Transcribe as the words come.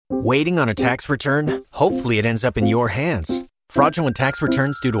Waiting on a tax return? Hopefully it ends up in your hands. Fraudulent tax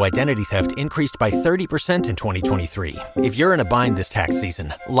returns due to identity theft increased by 30% in 2023. If you're in a bind this tax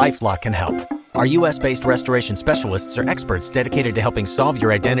season, LifeLock can help. Our U.S.-based restoration specialists are experts dedicated to helping solve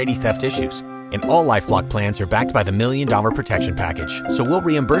your identity theft issues. And all LifeLock plans are backed by the $1 Million Protection Package. So we'll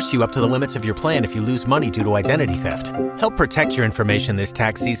reimburse you up to the limits of your plan if you lose money due to identity theft. Help protect your information this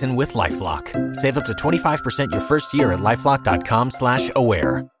tax season with LifeLock. Save up to 25% your first year at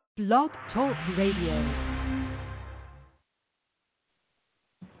LifeLock.com/aware. Blog Talk Radio.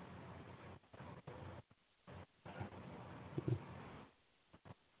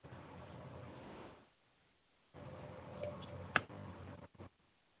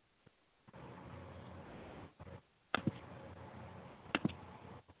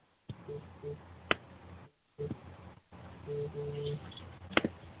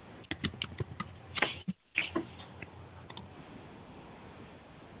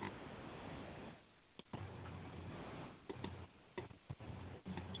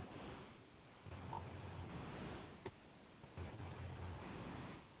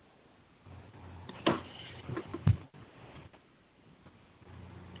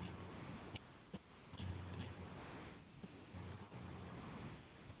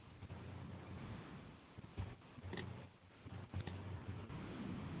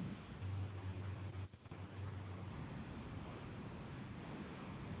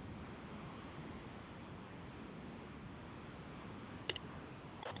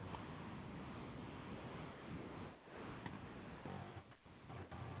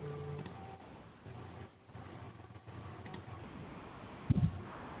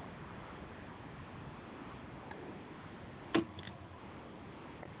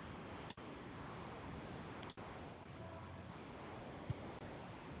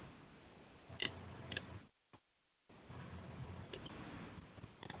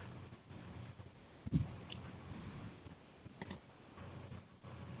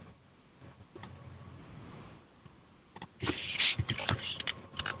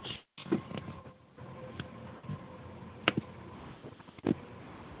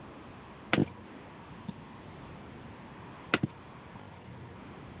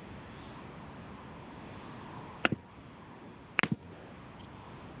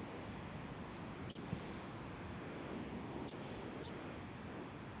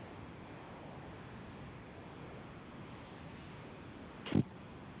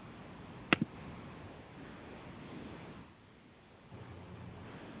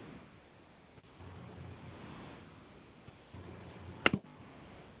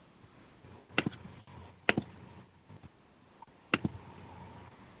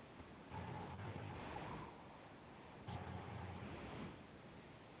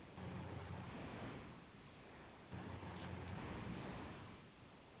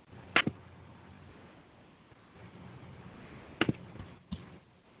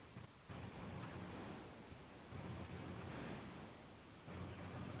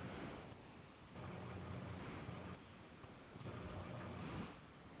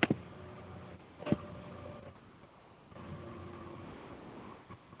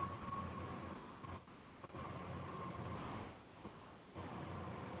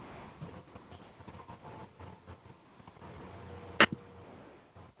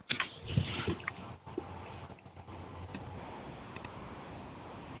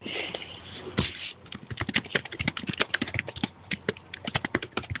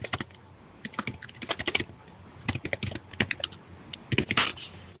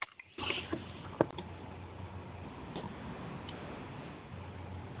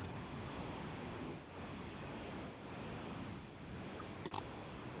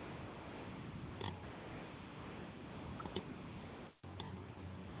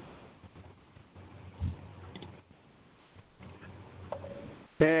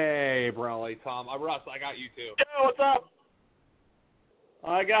 Hey, Brawley, Tom. Russ, I got you too. Yeah, what's up?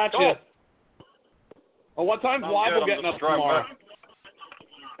 I got you. Oh, what time's Waddle getting up tomorrow?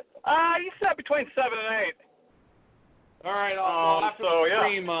 You said between 7 and 8. All right, after the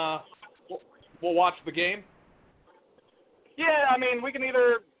stream, we'll watch the game. Yeah, I mean, we can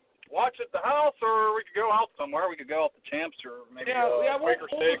either watch at the house or we could go out somewhere. We could go out to Champs or maybe Quaker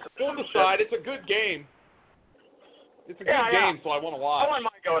Steak. We'll decide. It's a good game. It's a good game, so I want to watch. I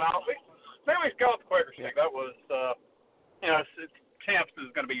wouldn't mind going out. Maybe we could go out to Quaker Steak. That was, Champs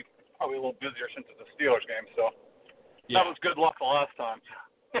is going to be probably a little busier since it's a Steelers game, so that was good luck the last time.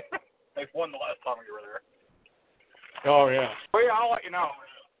 They won the last time we were there. Oh, yeah. Well, yeah, I'll let you know.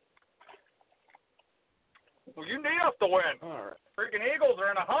 Well, you need us to win. All right. Freaking Eagles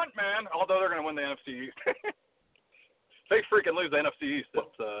are in a hunt, man, although they're going to win the NFC East. they freaking lose the NFC East,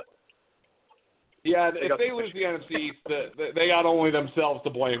 it's if they lose the NFC East, they got only themselves to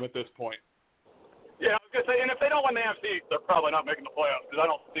blame at this point. Yeah, I was gonna say, and if they don't win the NFC East, they're probably not making the playoffs because I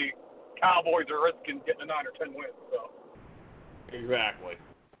don't see Cowboys or Redskins getting a 9 or 10 wins. So. Exactly.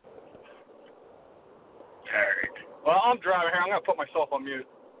 All right. Well, I'm driving here. I'm gonna put myself on mute.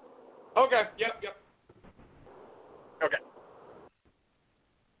 Okay. Yep. Okay.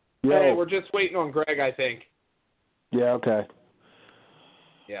 Hey, we're just waiting on Greg, I think. Yeah. Okay.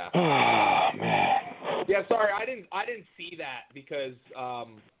 Yeah. Oh man. Yeah. Sorry, I didn't see that because I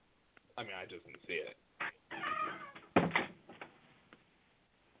just didn't see it.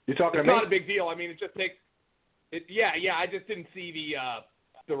 You talking it's to me? It's not a big deal. I mean, it just takes. Yeah. I just didn't see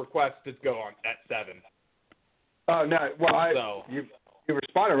the request to go on at 7. Oh no. Well, you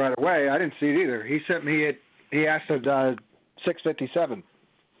responded right away. I didn't see it either. He sent me it. He asked at 6:57.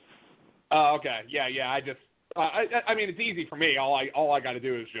 Oh, okay. Yeah. I just. I mean, it's easy for me. All I got to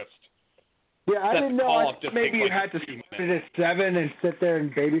do is just. Yeah, I didn't know. Maybe you had to sit at 7 and sit there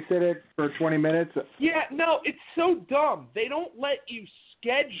and babysit it for 20 minutes. Yeah, no, it's so dumb. They don't let you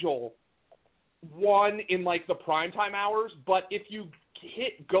schedule one in like the primetime hours, but if you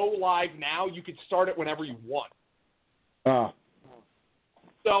hit go live now, you can start it whenever you want. Oh.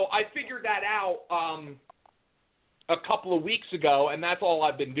 So I figured that out a couple of weeks ago, and that's all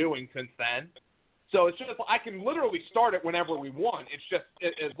I've been doing since then. So it's just I can literally start it whenever we want. It's just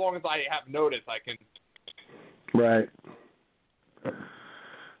as long as I have notice, I can. Right.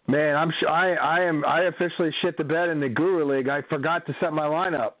 Man, I officially shit the bed in the Guru League. I forgot to set my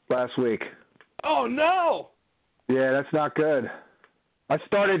lineup last week. Oh no. Yeah, that's not good. I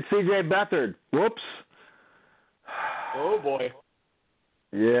started C.J. Beathard. Whoops. Oh boy.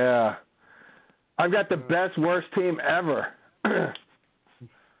 Yeah. I've got the best worst team ever.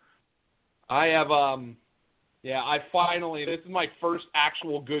 I have, this is my first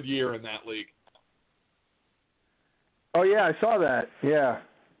actual good year in that league. Oh, yeah, I saw that. Yeah.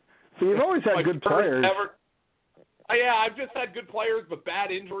 So you've always had good players. Yeah, I've just had good players, but bad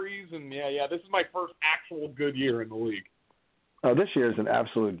injuries, and this is my first actual good year in the league. Oh, this year is an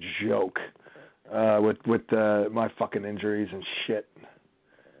absolute joke with my fucking injuries and shit.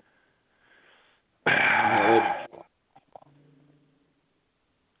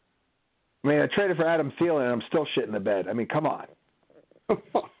 I mean, I traded for Adam Thielen, and I'm still shitting the bed. I mean, come on.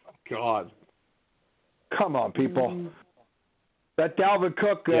 Oh, God. Come on, people. That Dalvin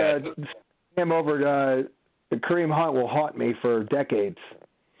Cook, him over Kareem Hunt will haunt me for decades.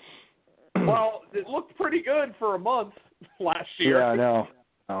 Well, it looked pretty good for a month last year. Yeah, I know.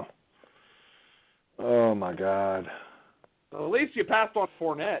 Oh, my God. Well, at least you passed on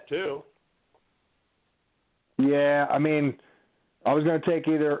Fournette, too. Yeah, I mean, I was going to take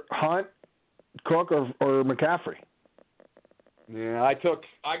either Hunt, Cook, or McCaffrey. Yeah, I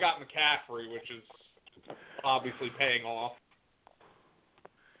got McCaffrey, which is obviously paying off.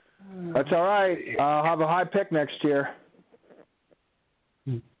 That's all right. I'll have a high pick next year.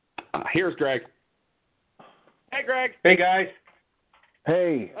 Here's Greg. Hey, Greg. Hey, guys.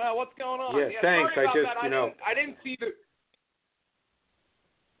 Hey. What's going on? Yeah, thanks. Sorry about that. I didn't see the.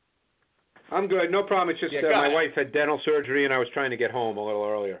 I'm good. No problem. It's just my wife had dental surgery, and I was trying to get home a little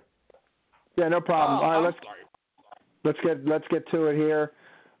earlier. Yeah, no problem. All right, let's get to it here.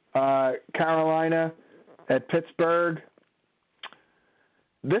 Carolina at Pittsburgh.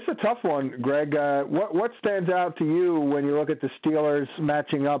 This is a tough one, Greg. What stands out to you when you look at the Steelers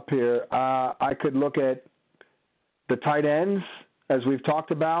matching up here? I could look at the tight ends, as we've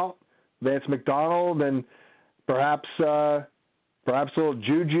talked about, Vance McDonald, and perhaps a little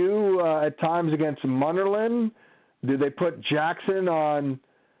Juju at times against Munnerlyn. Do they put Jackson on?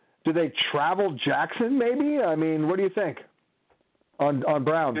 Do they travel Jackson? Maybe. I mean, what do you think on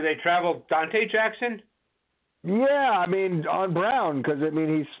Brown? Do they travel Dante Jackson? Yeah, I mean, on Brown, because, I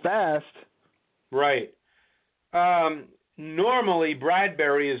mean, he's fast. Right. Normally,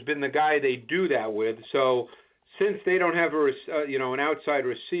 Bradbury has been the guy they do that with. So since they don't have an outside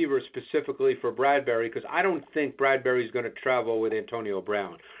receiver specifically for Bradbury, because I don't think Bradbury's going to travel with Antonio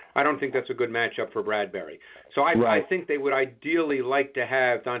Brown. I don't think that's a good matchup for Bradbury. So I think they would ideally like to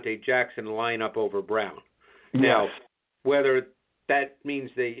have Dante Jackson line up over Brown. Yes. Now, whether that means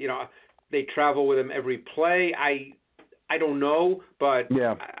they travel with him every play, I don't know, but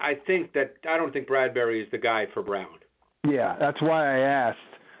I don't think Bradbury is the guy for Brown. Yeah, that's why I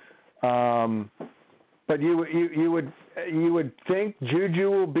asked. But you would think Juju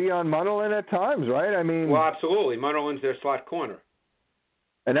will be on Munnerlyn at times, right? I mean, well, absolutely. Munnerlyn's their slot corner.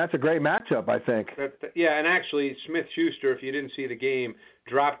 And that's a great matchup, I think. Yeah, and actually, Smith-Schuster, if you didn't see the game,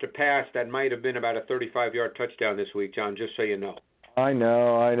 dropped a pass that might have been about a 35-yard touchdown this week, John, just so you know. I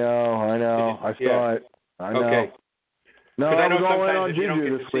know. I saw it. I know. Okay. No, I know going on sometimes you don't get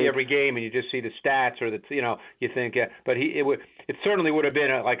to see week. every game and you just see the stats or you think, but it certainly would have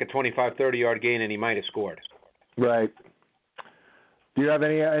been like a 25, 30-yard gain and he might have scored. Right. Do you have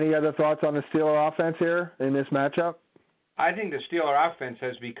any other thoughts on the Steeler offense here in this matchup? I think the Steeler offense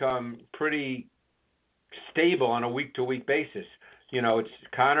has become pretty stable on a week-to-week basis. It's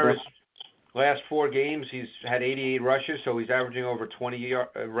Connor's last 4 games, he's had 88 rushes, so he's averaging over 20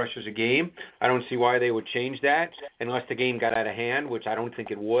 rushes a game. I don't see why they would change that unless the game got out of hand, which I don't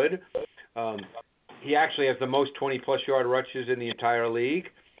think it would. He actually has the most 20-plus yard rushes in the entire league.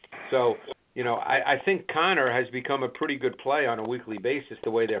 So, I think Connor has become a pretty good play on a weekly basis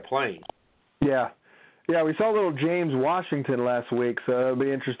the way they're playing. Yeah. Yeah, we saw little James Washington last week, so it'll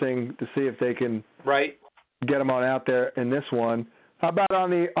be interesting to see if they can get him on out there in this one. How about on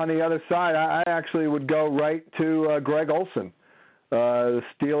the other side? I actually would go right to Greg Olsen. The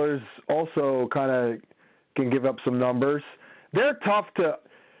Steelers also kind of can give up some numbers. They're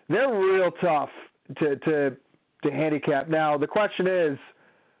real tough to handicap. Now the question is,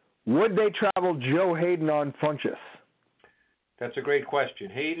 would they travel Joe Hayden on Funchess? That's a great question.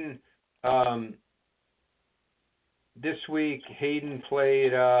 Hayden. This week, Hayden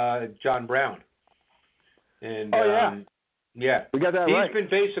played John Brown. And, yeah. We got that He's right. been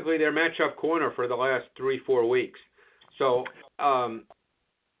basically their matchup corner for the last 3-4 weeks. So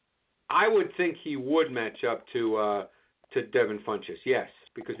I would think he would match up to Devin Funchess, yes,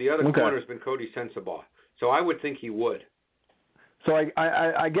 because the other corner has been Cody Sensabaugh. So I would think he would. So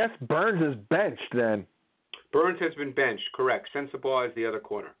I guess Burns is benched then. Burns has been benched, correct. Sensabaugh is the other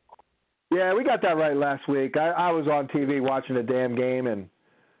corner. Yeah, we got that right last week. I was on TV watching the damn game, and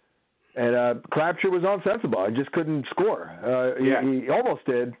Crabtree was on Sensabaugh. He just couldn't score. He almost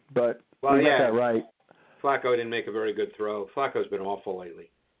did, but we got that right. Flacco didn't make a very good throw. Flacco's been awful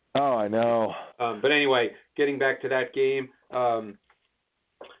lately. Oh, I know. But anyway, getting back to that game, the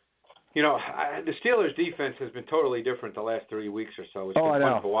Steelers' defense has been totally different the last 3 weeks or so. It's been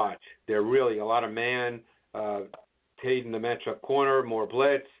fun to watch. They're really a lot of man, Hayden the matchup corner, more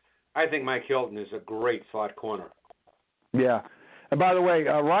blitz. I think Mike Hilton is a great slot corner. Yeah. And by the way,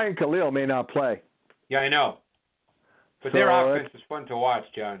 Ryan Khalil may not play. Yeah, I know. But their offense is fun to watch,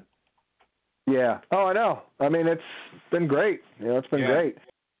 John. Yeah. Oh, I know. I mean, it's been great. It's been great.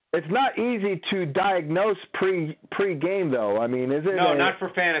 It's not easy to diagnose pre-game, though. I mean, is it? No, not for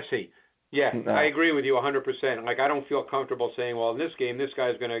fantasy. Yeah, no. I agree with you 100%. Like, I don't feel comfortable saying, well, in this game, this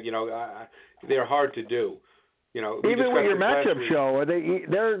guy's going to, they're hard to do. Even with your matchup show,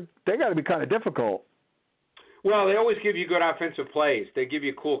 they got to be kind of difficult. Well, they always give you good offensive plays. They give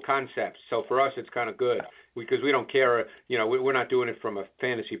you cool concepts. So for us, it's kind of good because we don't care. We're not doing it from a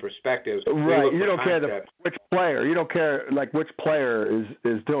fantasy perspective. Right. You don't care which player. You don't care which player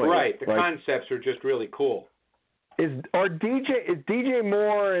is doing it. Right. The concepts are just really cool. Is DJ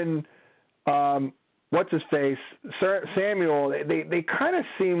Moore and what's his face Samuel? They kind of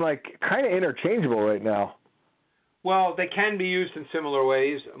seem like kind of interchangeable right now. Well, they can be used in similar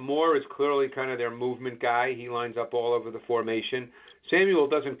ways. Moore is clearly kind of their movement guy. He lines up all over the formation. Samuel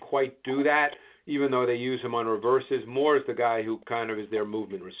doesn't quite do that, even though they use him on reverses. Moore is the guy who kind of is their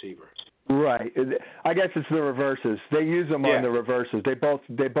movement receiver. Right. I guess it's the reverses. They use them on the reverses. They both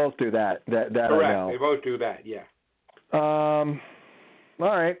do that. That correct. I know. They both do that. Yeah. All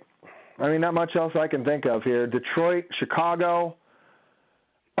right. I mean, not much else I can think of here. Detroit, Chicago.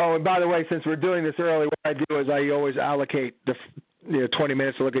 Oh, and by the way, since we're doing this early, what I do is I always allocate 20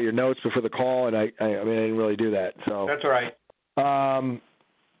 minutes to look at your notes before the call, and I didn't really do that. So that's all right.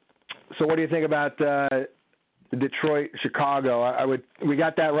 So what do you think about Detroit, Chicago? We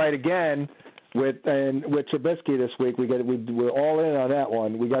got that right again with Trubisky this week. We're all in on that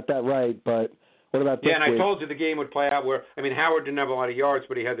one. We got that right, but what about this week? Yeah, and I told you the game would play out where Howard didn't have a lot of yards,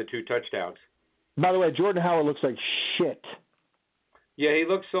 but he had the 2 touchdowns. By the way, Jordan Howard looks like shit. Yeah, he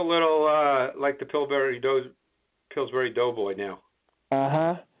looks a little like the Pillsbury Doughboy now.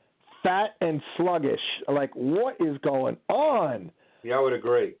 Uh-huh. Fat and sluggish. Like, what is going on? Yeah, I would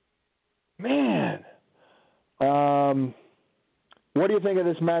agree. Man. What do you think of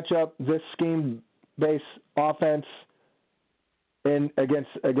this matchup, this scheme-based offense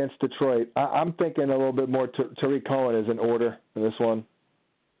against Detroit? I'm thinking a little bit more Tariq Cohen is in order in this one.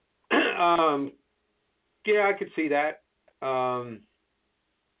 Yeah, I could see that.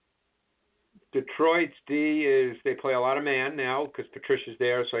 Detroit's D is they play a lot of man now because Patricia's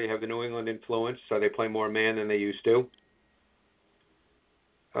there, so you have the New England influence, so they play more man than they used to.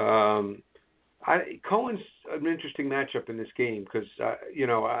 Cohen's an interesting matchup in this game because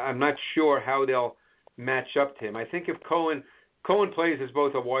I'm not sure how they'll match up to him. I think if Cohen plays as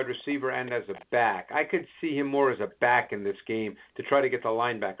both a wide receiver and as a back, I could see him more as a back in this game to try to get the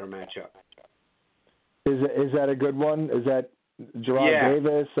linebacker matchup. Is that a good one? Is that Gerard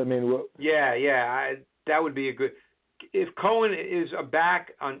Davis? I mean, that would be a good. If Cohen is a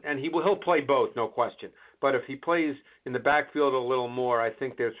back, and he'll play both, no question. But if he plays in the backfield a little more, I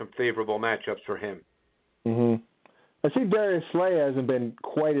think there's some favorable matchups for him. Mm-hmm. I see Darius Slay hasn't been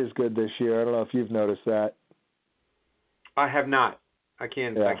quite as good this year. I don't know if you've noticed that. I have not. I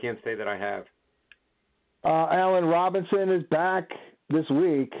can't say that I have. Allen Robinson is back this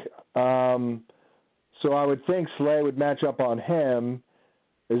week, so I would think Slay would match up on him.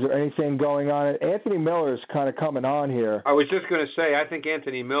 Is there anything going on? Anthony Miller is kind of coming on here. I was just going to say, I think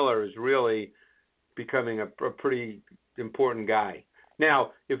Anthony Miller is really becoming a pretty important guy.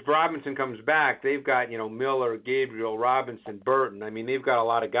 Now, if Robinson comes back, they've got, Miller, Gabriel, Robinson, Burton. I mean, they've got a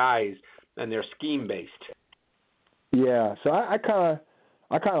lot of guys, and they're scheme-based. Yeah, so I kind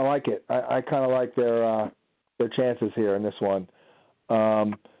of like it. I kind of like their chances here in this one.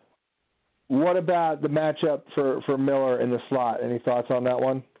 What about the matchup for Miller in the slot? Any thoughts on that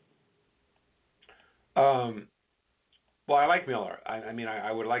one? Well, I like Miller.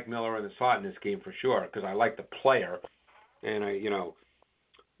 I would like Miller in the slot in this game for sure because I like the player, and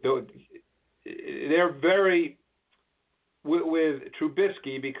they're very with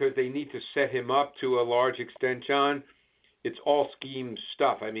Trubisky because they need to set him up to a large extent, John. It's all scheme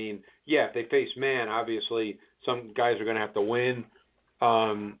stuff. I mean, yeah, if they face man, obviously some guys are going to have to win.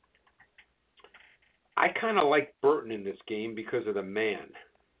 I kind of like Burton in this game because of the man.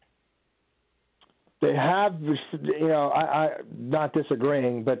 They have, I not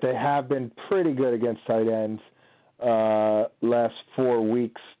disagreeing, but they have been pretty good against tight ends. Last 4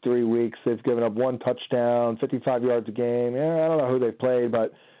 weeks, 3 weeks, they've given up 1 touchdown, 55 yards a game. I don't know who they've played,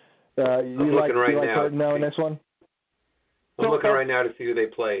 but you like Burton now in this one? I'm looking right now to see who they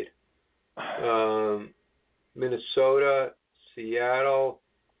played. Minnesota, Seattle,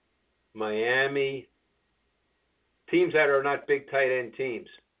 Miami. Teams that are not big tight end teams.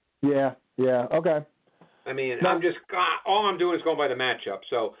 Yeah, okay. I mean, all I'm doing is going by the matchup.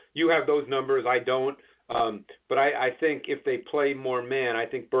 So you have those numbers, I don't. But I think if they play more man, I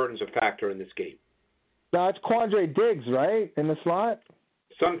think Burton's a factor in this game. Now, it's Quandre Diggs, right, in the slot?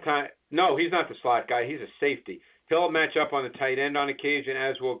 No, he's not the slot guy. He's a safety. He'll match up on the tight end on occasion,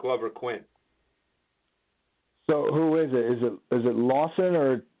 as will Glover Quinn. So who is it? Is it Lawson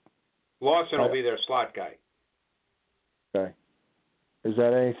or? Lawson will be their slot guy. Okay. Is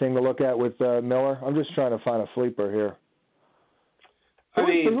that anything to look at with Miller? I'm just trying to find a sleeper here.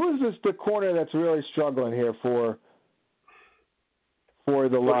 Who is the corner that's really struggling here for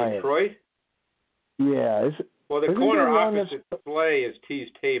the Lions? Detroit? Yeah. The corner opposite Slay is Tease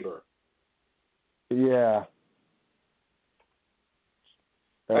Tabor. Yeah.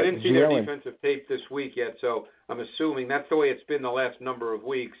 I didn't see their defensive tape this week yet, so I'm assuming that's the way it's been the last number of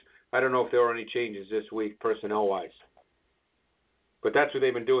weeks. I don't know if there were any changes this week personnel-wise. But that's what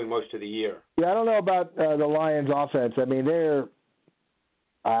they've been doing most of the year. Yeah, I don't know about the Lions' offense. I mean,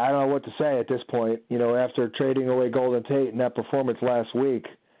 I don't know what to say at this point, after trading away Golden Tate in that performance last week.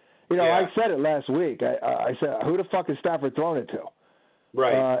 I said it last week. I said, who the fuck is Stafford throwing it to?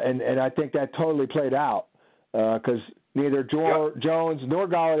 Right. And I think that totally played out because neither Jones nor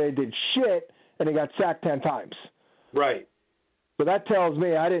Golladay did shit, and he got sacked 10 times. Right. So that tells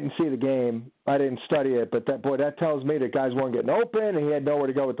me, I didn't see the game. I didn't study it, but that tells me that guys weren't getting open, and he had nowhere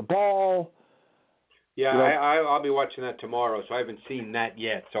to go with the ball. Yeah, I'll be watching that tomorrow, so I haven't seen that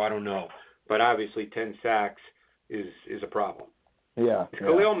yet, so I don't know. But obviously 10 sacks is a problem. Yeah. Is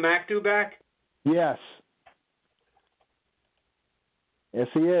Khalil Mack due back? Yes. Yes,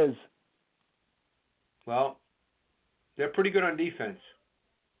 he is. Well, they're pretty good on defense.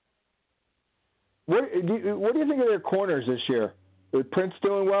 What do you think of their corners this year? Is Prince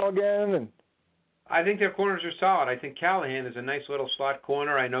doing well again? And I think their corners are solid. I think Callahan is a nice little slot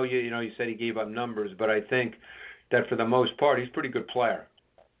corner. I know you said he gave up numbers, but I think that for the most part, he's a pretty good player.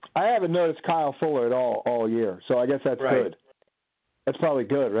 I haven't noticed Kyle Fuller at all year, so I guess that's good. That's probably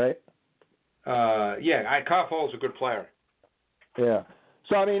good, right? Kyle Fuller's a good player. Yeah.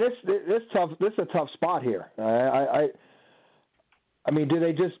 So I mean, this is a tough spot here. I mean, do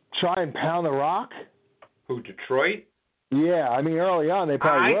they just try and pound the rock? Who, Detroit? Yeah, I mean, early on they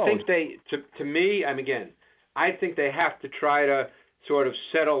probably will. I think to me, I think they have to try to sort of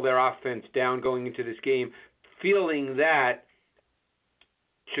settle their offense down going into this game, feeling that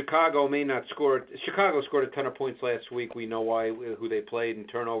Chicago may not score. Chicago scored a ton of points last week. We know why, who they played, and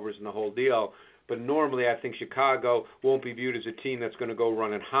turnovers and the whole deal. But normally I think Chicago won't be viewed as a team that's going to go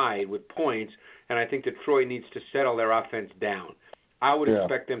run and hide with points, and I think Detroit needs to settle their offense down. I would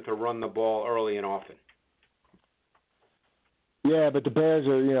expect them to run the ball early and often. Yeah, but the Bears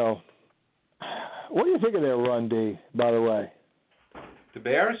are, what do you think of their run, D, by the way? The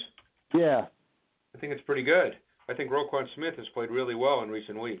Bears? Yeah. I think it's pretty good. I think Roquan Smith has played really well in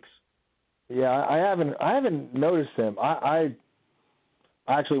recent weeks. Yeah, I haven't noticed him. I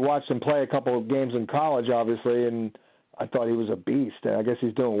actually watched him play a couple of games in college, obviously, and I thought he was a beast. I guess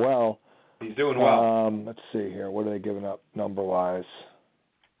he's doing well. He's doing well. Let's see here. What are they giving up number-wise?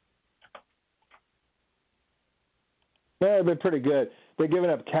 Yeah, they've been pretty good. They're giving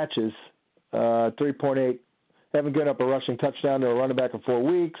up catches, 3.8. They haven't given up a rushing touchdown to a running back in 4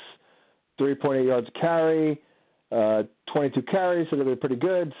 weeks, 3.8 yards a carry, 22 carries, so they're pretty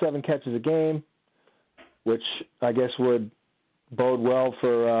good, 7 catches a game, which I guess would bode well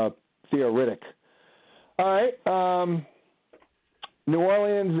for Theo Riddick. All right, New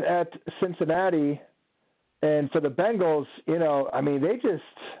Orleans at Cincinnati, and for the Bengals, they just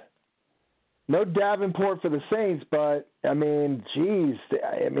no Davenport for the Saints, but geez,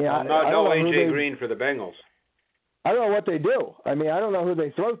 no A.J. Green for the Bengals. I don't know what they do. I don't know who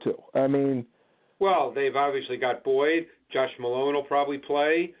they throw to. Well, they've obviously got Boyd. Josh Malone will probably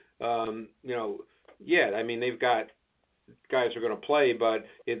play. They've got guys who are going to play, but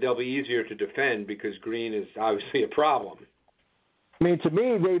they'll be easier to defend because Green is obviously a problem. To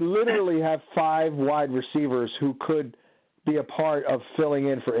me, they literally have 5 wide receivers who could be a part of filling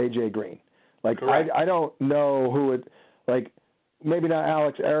in for A.J. Green. I don't know who would, maybe not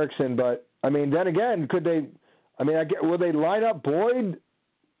Alex Erickson, but, then again, could they, will they line up Boyd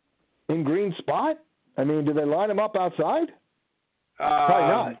in Green's spot? Do they line him up outside? Probably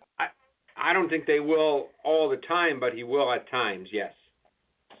not. I don't think they will all the time, but he will at times, yes.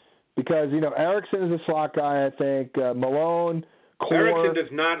 Because, Erickson is a slot guy, I think. Malone, Core. Erickson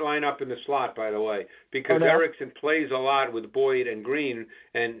does not line up in the slot, by the way, because Erickson plays a lot with Boyd and Green,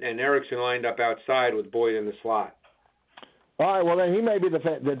 and Erickson lined up outside with Boyd in the slot. All right, well, then he may be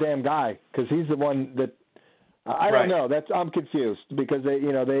the damn guy because he's the one that I don't know. I'm confused because they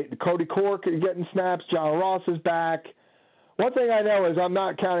Cody Cork is getting snaps. John Ross is back. One thing I know is I'm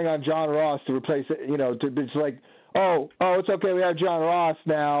not counting on John Ross to replace it. It's like, it's okay. We have John Ross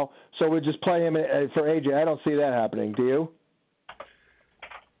now, so we'll just play him for AJ. I don't see that happening. Do you?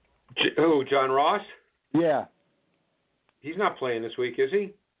 Who, John Ross? Yeah. He's not playing this week, is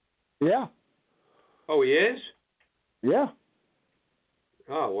he? Yeah. Oh, he is? Yeah.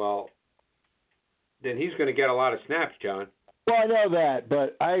 Oh, well, then he's going to get a lot of snaps, John. Well, I know that,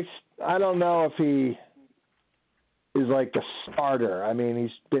 but I don't know if he is like a starter.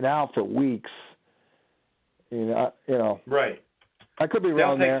 He's been out for weeks. Right. I could be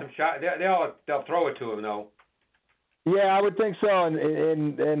wrong there. They'll take some shot. They'll throw it to him, though. Yeah, I would think so,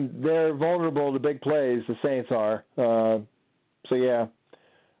 and they're vulnerable to big plays. The Saints are, so yeah.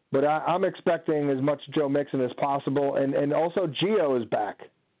 But I'm expecting as much Joe Mixon as possible, and also Gio is back.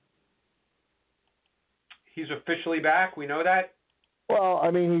 He's officially back. We know that. Well,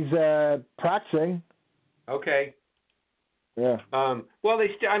 he's practicing. Okay. Yeah. Well,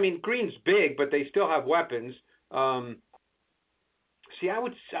 Green's big, but they still have weapons. See, I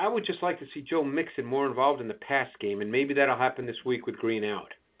would just like to see Joe Mixon more involved in the pass game, and maybe that'll happen this week with Green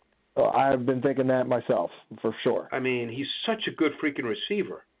out. Well, I've been thinking that myself, for sure. He's such a good freaking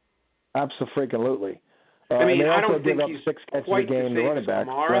receiver. Absolutely. I don't think he's 6 catches quite a game the to same running as back.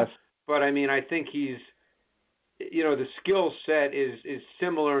 Kamara, but I think he's, the skill set is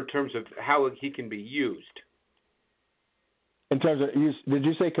similar in terms of how he can be used. In terms of did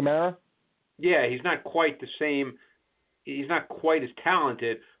you say Kamara? Yeah, he's not quite the same. He's not quite as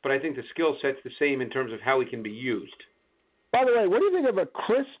talented, but I think the skill set's the same in terms of how he can be used. By the way, what do you think of a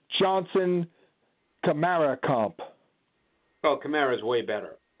Chris Johnson-Kamara comp? Well, Kamara's way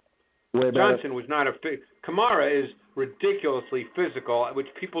better. Way better. Johnson was not Kamara is ridiculously physical, which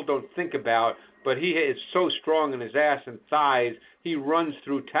people don't think about, but he is so strong in his ass and thighs, he runs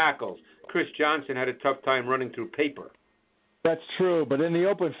through tackles. Chris Johnson had a tough time running through paper. That's true, but in the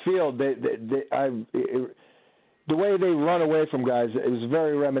open field, the way they run away from guys is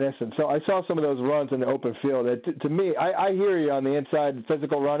very reminiscent. So I saw some of those runs in the open field. To me, I hear you on the inside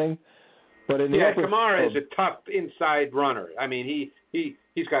physical running, but in the open Kamara field, is a tough inside runner.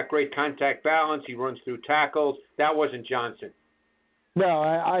 He's got great contact balance. He runs through tackles. That wasn't Johnson. No,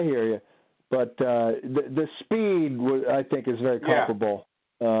 I hear you, but the speed I think is very comparable.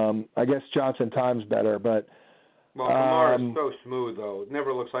 I guess Johnson times better, but Well, Kamara's so smooth, though. It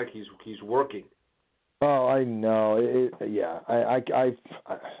never looks like he's working. Oh, I know.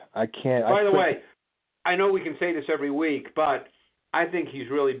 I can't. By the way, I know we can say this every week, but I think he's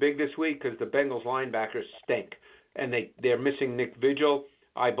really big this week because the Bengals linebackers stink. And they're missing Nick Vigil.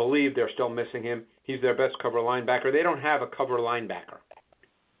 I believe they're still missing him. He's their best cover linebacker. They don't have a cover linebacker.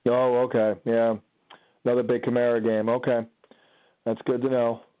 Oh, okay. Yeah. Another big Kamara game. Okay. That's good to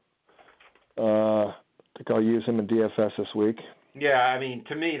know. I think I'll use him in DFS this week. Yeah, I mean,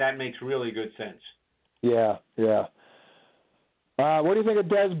 to me, that makes really good sense. Yeah. What do you think of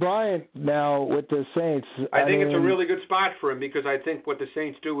Dez Bryant now with the Saints? I think it's a really good spot for him because I think what the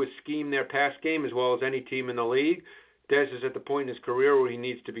Saints do is scheme their pass game as well as any team in the league. Dez is at the point in his career where he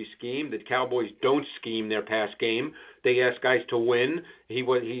needs to be schemed. The Cowboys don't scheme their pass game. They ask guys to win. He's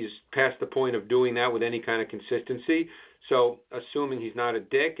past the point of doing that with any kind of consistency. So assuming he's not a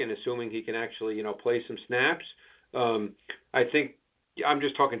dick and assuming he can actually, play some snaps, I think I'm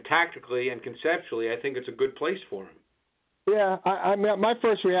just talking tactically and conceptually. I think it's a good place for him. Yeah, I mean, my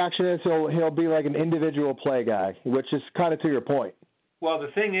first reaction is he'll be like an individual play guy, which is kind of to your point. Well,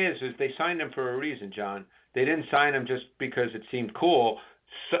 the thing is they signed him for a reason, John. They didn't sign him just because it seemed cool.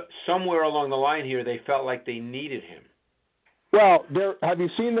 Somewhere along the line here, they felt like they needed him. Well, have you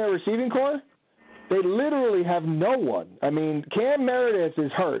seen their receiving corps? They literally have no one. I mean, Cam Meredith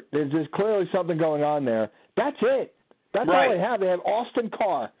is hurt. There's just clearly something going on there. That's it. That's all they have. They have Austin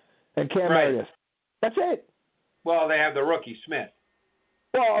Carr and Cam Meredith. That's it. Well, they have the rookie Smith.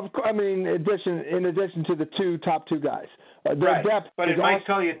 Well, I mean, in addition to the top two guys, depth. But it might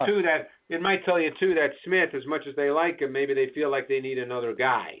tell you too that Smith, as much as they like him, maybe they feel like they need another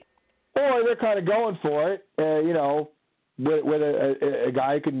guy. Or they're kind of going for it, with a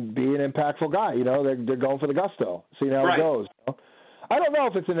guy who can be an impactful guy. They're going for the gusto. See how it goes. I don't know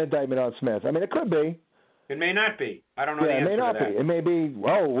if it's an indictment on Smith. I mean, it could be. It may not be. I don't know the answer to that. It may not be.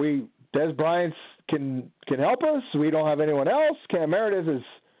 It may be. Dez Bryant can help us. We don't have anyone else. Cam Meredith is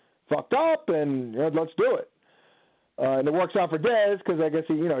fucked up, and let's do it. And it works out for Dez because I guess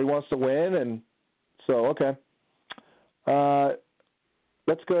he wants to win, and so okay.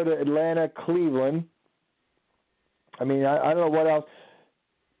 Let's go to Atlanta, Cleveland. I mean, I don't know what else.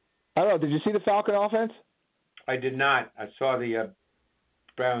 I don't know. Did you see the Falcon offense? I did not. I saw the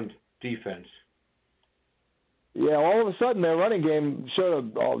Browns defense. Yeah, all of a sudden their running game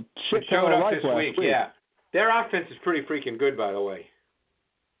showed a shit ton of life this week. Yeah, their offense is pretty freaking good, by the way.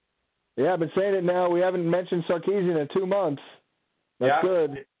 Yeah, I've been saying it now. We haven't mentioned Sarkisian in 2 months. That's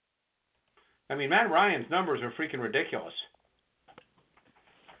good. I mean, Matt Ryan's numbers are freaking ridiculous.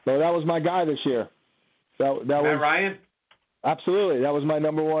 So that was my guy this year. That Matt Ryan? Absolutely. That was my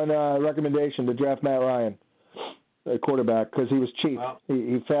number one recommendation to draft Matt Ryan, quarterback, because he was cheap. Well,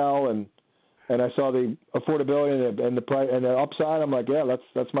 he fell, and I saw the affordability and the price and the upside. I'm like, yeah,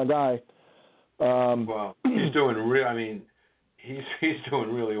 that's my guy. Well, he's doing he's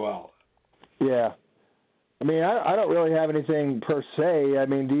doing really well. Yeah. I mean, I don't really have anything per se. I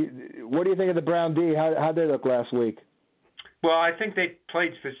mean, what do you think of the Brown D? How'd they look last week? Well, I think they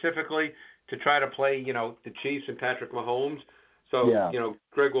played specifically to try to play, the Chiefs and Patrick Mahomes. So,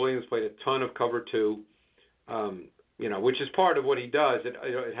 Greg Williams played a ton of cover 2, which is part of what he does.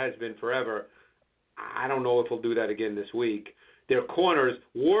 It has been forever. I don't know if he'll do that again this week. Their corners,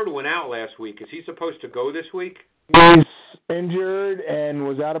 Ward went out last week. Is he supposed to go this week? He's injured and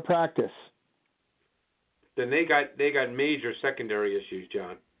was out of practice. Then they got major secondary issues,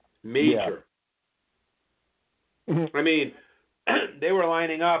 John. Major. Yeah. I mean, they were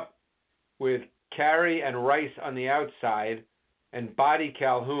lining up with Carey and Rice on the outside and Body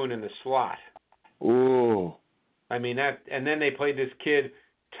Calhoun in the slot. Ooh. I mean, and then they played this kid,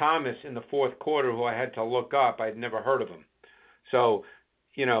 Thomas, in the fourth quarter, who I had to look up. I'd never heard of him. So,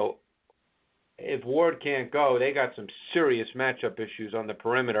 if Ward can't go, they got some serious matchup issues on the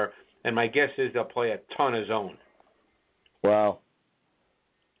perimeter, and my guess is they'll play a ton of zone. Wow.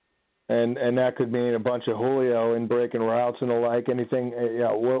 And that could mean a bunch of Julio in breaking routes and the like. Anything?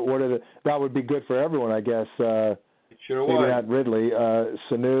 That would be good for everyone, I guess. It sure would. Maybe not Ridley.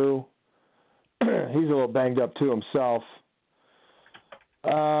 Sanu, he's a little banged up too himself.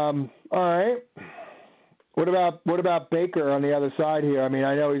 All right. What about Baker on the other side here? I mean,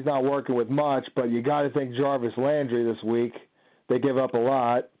 I know he's not working with much, but you got to think Jarvis Landry this week. They give up a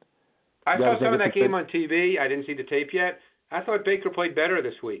lot. I saw some of that game on TV. I didn't see the tape yet. I thought Baker played better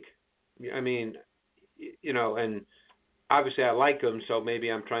this week. I mean, and obviously I like him, so maybe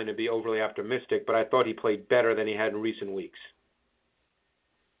I'm trying to be overly optimistic, but I thought he played better than he had in recent weeks.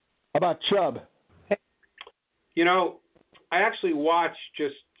 How about Chubb? I actually watched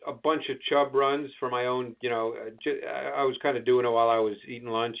just a bunch of Chubb runs for my own, I was kind of doing it while I was eating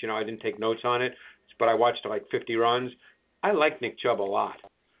lunch. I didn't take notes on it, but I watched like 50 runs. I like Nick Chubb a lot.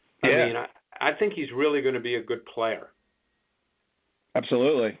 Yeah. I mean, I think he's really going to be a good player.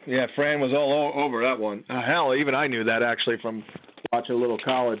 Absolutely. Yeah, Fran was all over that one. Hell, even I knew that actually from watching a little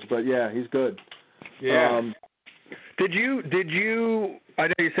college. But yeah, he's good. Yeah. Did you? I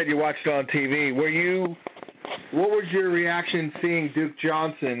know you said you watched it on TV. What was your reaction seeing Duke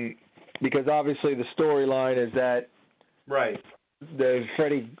Johnson? Because obviously the storyline is that right. The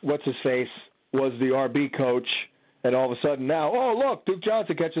Freddie what's his face was the RB coach, and all of a sudden now, oh look, Duke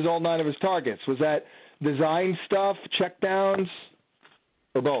Johnson catches all 9 of his targets. Was that design stuff, checkdowns,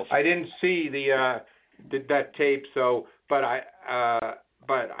 or both? I didn't see that tape, but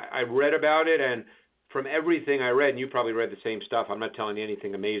I read about it, and from everything I read, and you probably read the same stuff. I'm not telling you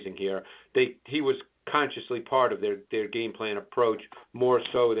anything amazing here. He was consciously part of their game plan approach more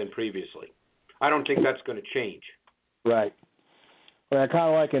so than previously. I don't think that's going to change. Right. Well, I kind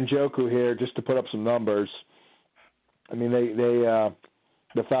of like Njoku here, just to put up some numbers. I mean, the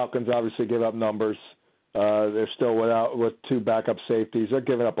Falcons obviously give up numbers. They're still with 2 backup safeties. They're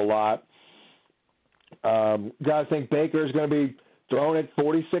giving up a lot. Got to think Baker's going to be thrown it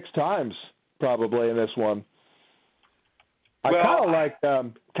 46 times probably in this one. I kind of like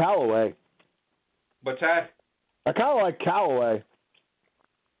Callaway. What's that? I kind of like Callaway.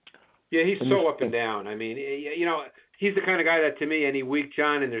 Yeah, he's so up and down. I mean, he's the kind of guy that to me any week,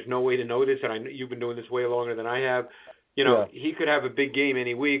 John, and there's no way to know this, and I know you've been doing this way longer than I have. He could have a big game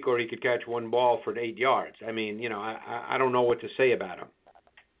any week, or he could catch one ball for 8 yards. I mean, I don't know what to say about him.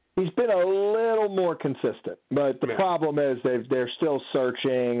 He's been a little more consistent, but the problem is they're still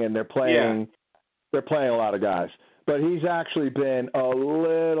searching and they're playing a lot of guys. But he's actually been a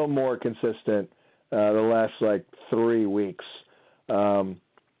little more consistent the last 3 weeks. That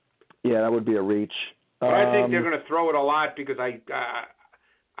would be a reach. But I think they're going to throw it a lot because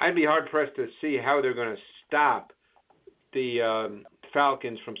I'd be hard pressed to see how they're going to stop the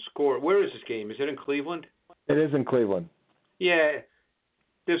Falcons from score. Where is this game? Is it in Cleveland? It is in Cleveland. Yeah.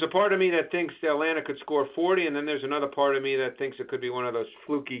 There's a part of me that thinks Atlanta could score 40, and then there's another part of me that thinks it could be one of those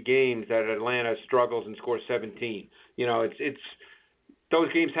fluky games that Atlanta struggles and scores 17. It's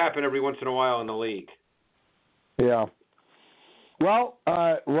those games happen every once in a while in the league. Yeah. Well,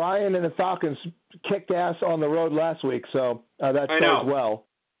 Ryan and the Falcons kicked ass on the road last week, so that shows well.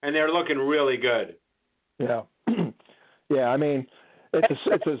 And they're looking really good. Yeah. Yeah, I mean,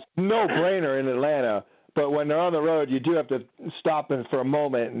 it's a no-brainer in Atlanta. But when they're on the road, you do have to stop them for a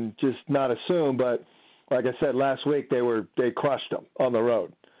moment and just not assume. But like I said, last week they crushed them on the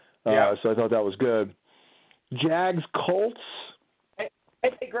road. So I thought that was good. Jags Colts.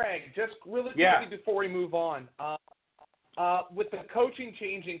 Hey Greg, just really quickly before we move on, with the coaching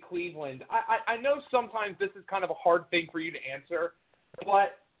change in Cleveland, I know sometimes this is kind of a hard thing for you to answer,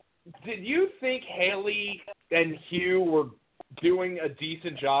 but did you think Haley and Hugh were doing a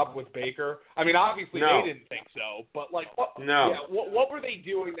decent job with Baker? I mean, obviously they didn't think so, but what were they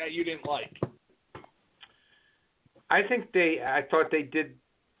doing that you didn't like? I thought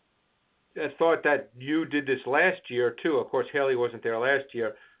that you did this last year too. Of course, Haley wasn't there last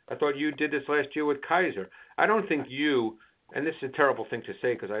year. I thought you did this last year with Kaiser. I don't think you, and this is a terrible thing to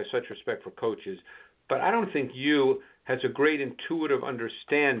say because I have such respect for coaches, but I don't think you has a great intuitive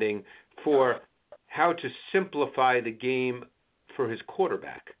understanding for how to simplify the game for his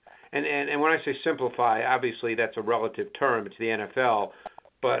quarterback. And when I say simplify, obviously that's a relative term. It's the NFL.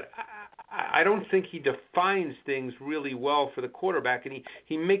 But I don't think he defines things really well for the quarterback, and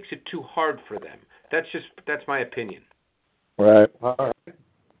he makes it too hard for them. That's my opinion. Right.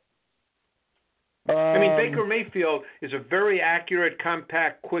 I mean, Baker Mayfield is a very accurate,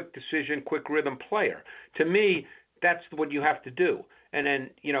 compact, quick decision, quick rhythm player. To me, that's what you have to do. And then,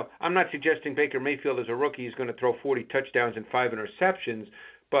 I'm not suggesting Baker Mayfield as a rookie is going to throw 40 touchdowns and 5 interceptions,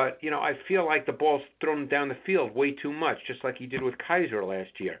 but, I feel like the ball's thrown down the field way too much, just like he did with Kaiser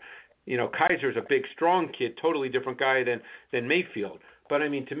last year. Kaiser's a big, strong kid, totally different guy than Mayfield. But, I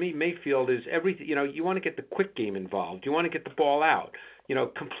mean, to me, Mayfield is everything. You want to get the quick game involved. You want to get the ball out.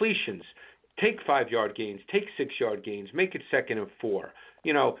 Completions. Take 5-yard gains. Take 6-yard gains. Make it 2nd and 4.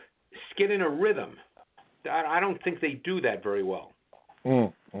 Get in a rhythm. I don't think they do that very well.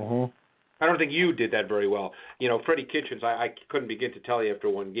 Mm-hmm. I don't think you did that very well. Freddie Kitchens, I couldn't begin to tell you after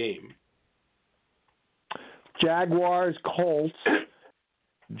one game. Jaguars, Colts.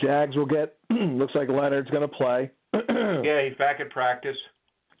 Jags will get, looks like Leonard's going to play. Yeah, he's back at practice.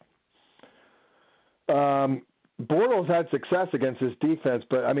 Bortles had success against this defense,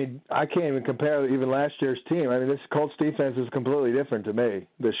 but, I mean, I can't even compare even last year's team. I mean, this Colts defense is completely different to me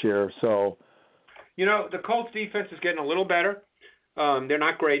this year. So, the Colts defense is getting a little better. They're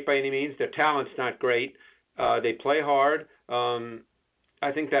not great by any means. Their talent's not great. They play hard.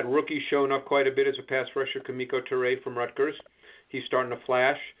 I think that rookie's shown up quite a bit as a pass rusher, Kamiko Toure from Rutgers. He's starting to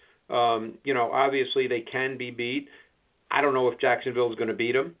flash. Obviously they can be beat. I don't know if Jacksonville is going to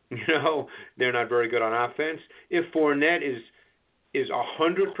beat them. They're not very good on offense. If Fournette is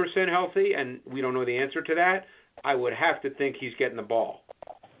 100% healthy, and we don't know the answer to that, I would have to think he's getting the ball.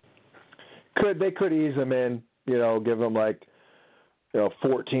 They could ease him in, give him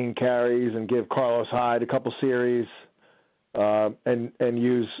 14 carries and give Carlos Hyde a couple series, and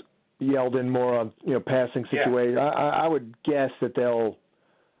use Yeldon more on passing situations. Yeah. I would guess that they'll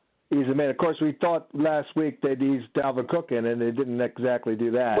ease him in. Of course, we thought last week they'd ease Dalvin Cook in, and they didn't exactly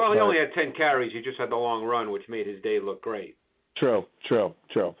do that. Well, he only had 10 carries. He just had the long run, which made his day look great. True.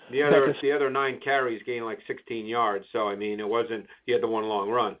 The other 9 carries gained 16 yards. So it wasn't. He had the one long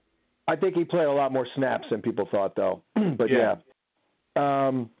run. I think he played a lot more snaps than people thought, though. But yeah.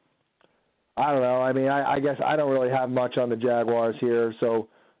 I don't know. I guess I don't really have much on the Jaguars here, so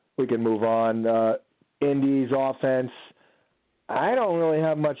we can move on. Indy's offense, I don't really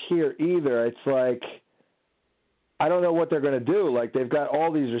have much here either. It's I don't know what they're going to do. They've got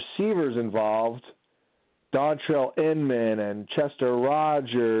all these receivers involved, Dontrell Inman and Chester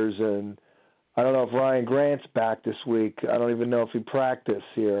Rogers, and I don't know if Ryan Grant's back this week. I don't even know if he practiced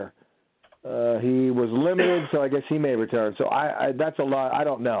here. He was limited, so I guess he may return. So that's a lot. I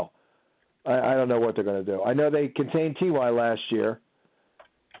don't know. I don't know what they're going to do. I know they contained T.Y. last year.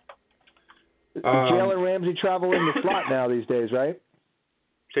 Jalen Ramsey travel in the slot now these days, right?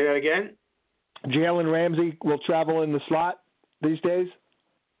 Say that again? Jalen Ramsey will travel in the slot these days?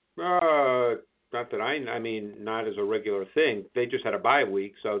 Not that not as a regular thing. They just had a bye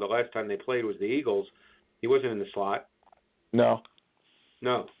week, so the last time they played was the Eagles. He wasn't in the slot. No.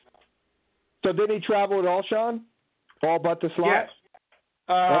 So did he travel at all, Sean? All but the slot? Yes.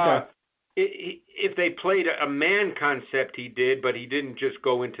 Okay. If they played a man concept, he did, but he didn't just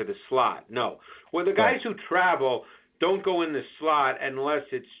go into the slot. No. Well, the guys who travel don't go in the slot unless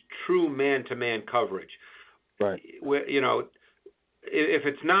it's true man-to-man coverage. Right. If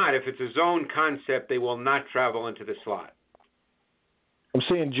it's a zone concept, they will not travel into the slot. I'm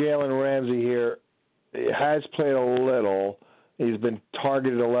seeing Jalen Ramsey here. He has played a little. He's been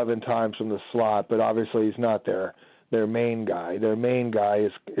targeted 11 times from the slot, but obviously he's not their main guy. Their main guy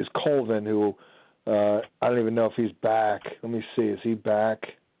is Colvin, who I don't even know if he's back. Let me see. Is he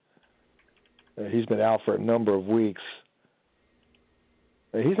back? He's been out for a number of weeks.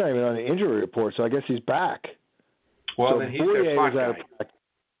 He's not even on the injury report, so I guess he's back. Well, then he's their slot guy.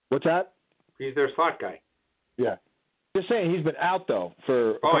 What's that? He's their slot guy. Yeah. Just saying, he's been out though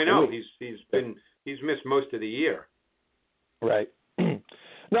for. I know. Weeks. He's missed most of the year. Right.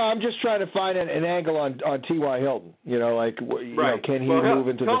 No, I'm just trying to find an angle on T.Y. Hilton. Can he move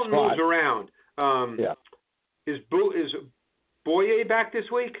into the slot? Hilton moves around. Yeah. Is Boye back this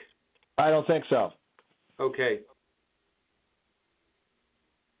week? I don't think so. Okay.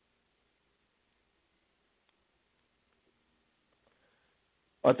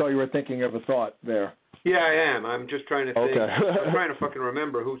 I thought you were thinking of a thought there. Yeah, I am. I'm just trying to think. Okay. I'm trying to fucking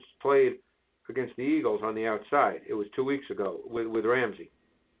remember who's played against the Eagles on the outside. It was 2 weeks ago with Ramsey.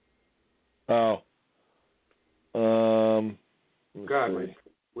 Oh. God,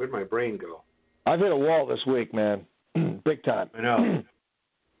 where'd my brain go? I've hit a wall this week, man. Big time. I know.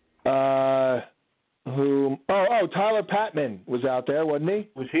 Tyler Patman was out there, wasn't he?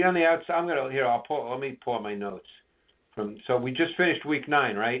 Was he on the outside? Let me pull up my notes. So we just finished week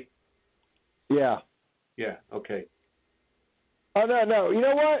 9, right? Yeah. Yeah, okay. Oh, no. You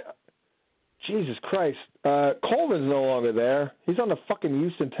know what? Jesus Christ. Coleman's no longer there. He's on the fucking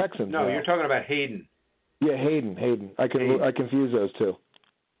Houston Texans. No, now. You're talking about Hayden. Yeah, Hayden. I confuse those two.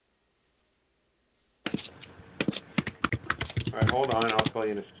 All right, hold on. I'll tell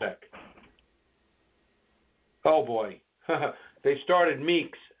you in a sec. Oh, boy. They started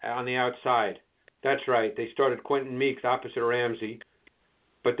Meeks on the outside. That's right. They started Quentin Meeks opposite Ramsey.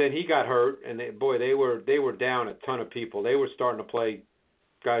 But then he got hurt, and they were down a ton of people. They were starting to play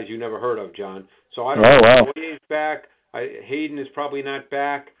guys you never heard of, John. So I don't know if Boye's back. Hayden is probably not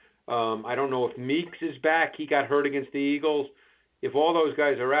back. I don't know if Meeks is back. He got hurt against the Eagles. If all those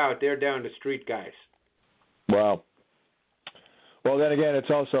guys are out, they're down to street guys. Wow. Well, then again, it's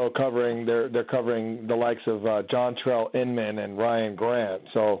also covering they're covering the likes of Dontrell Inman and Ryan Grant.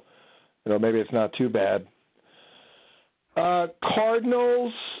 So, maybe it's not too bad.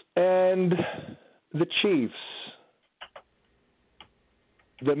 Cardinals and the Chiefs.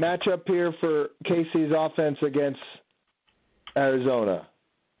 the matchup here for KC's offense against Arizona.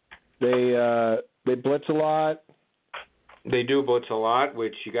 They blitz a lot. They do blitz a lot,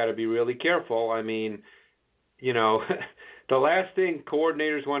 which you got to be really careful. I mean, you know, the last thing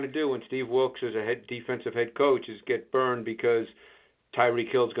coordinators want to do when Steve Wilkes is a defensive head coach is get burned because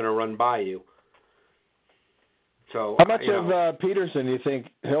Tyreek Hill's going to run by you. So how much of Peterson do you think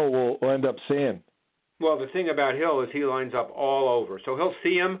Hill will end up seeing? Well, the thing about Hill is he lines up all over. So he'll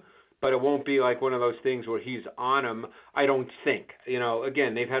see him, but it won't be like one of those things where he's on him, I don't think. You know,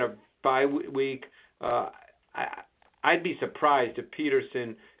 again, they've had a bye week. I'd be surprised if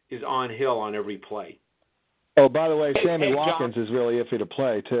Peterson is on Hill on every play. Oh, by the way, Sammy Watkins is really iffy to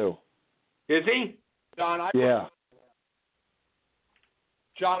play, too. Is he? John, yeah.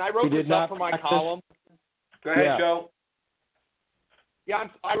 John, I wrote this up for my column. Go ahead, Joe. Yeah,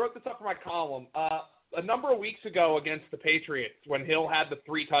 I wrote this up for my column. A number of weeks ago against the Patriots, when Hill had the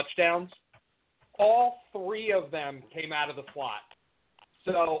 3 touchdowns, all 3 of them came out of the slot.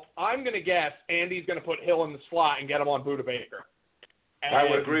 So I'm going to guess Andy's going to put Hill in the slot and get him on Budda Baker. And I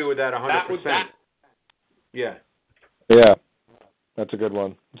would agree with that 100%. Yeah. Yeah, that's a good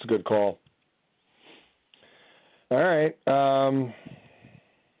one. It's a good call. All right.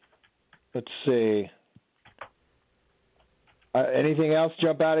 Let's see. Anything else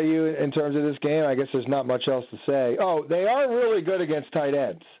jump out at you in terms of this game? I guess there's not much else to say. Oh, they are really good against tight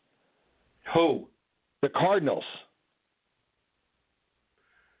ends. Who? The Cardinals.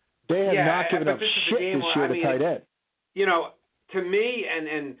 They have not given up shit this year to tight end. You know, to me,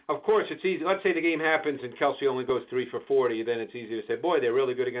 and of course it's easy. Let's say the game happens and Kelsey only goes 3 for 40, then it's easy to say, boy, they're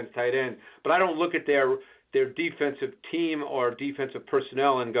really good against tight end. But I don't look at their defensive team or defensive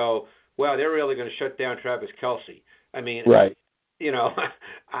personnel and go, wow, they're really going to shut down Travis Kelsey. I mean, right. You know,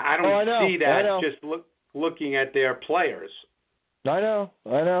 I don't see that just looking at their players. I know.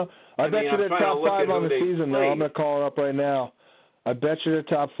 I bet you they're top 5 on the season, though. I'm going to call it up right now. I bet you they're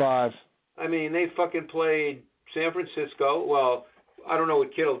top 5. I mean, they fucking played San Francisco. Well, I don't know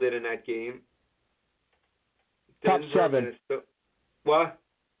what Kittle did in that game. Top 7. What?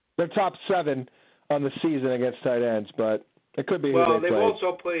 They're top 7 on the season against tight ends, but it could be who they played. Well, they've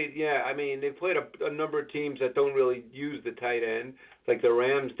also played, I mean, they've played a number of teams that don't really use the tight end. Like the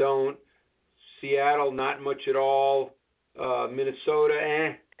Rams don't. Seattle, not much at all.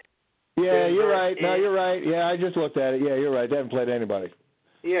 Minnesota, Yeah, you're right. No, you're right. Yeah, I just looked at it. Yeah, you're right. They haven't played anybody.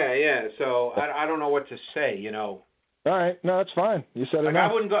 Yeah. So I don't know what to say, you know. All right. No, that's fine. You said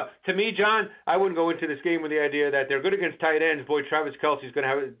enough. I wouldn't go. To me, John, I wouldn't go into this game with the idea that they're good against tight ends. Boy, Travis Kelsey's going to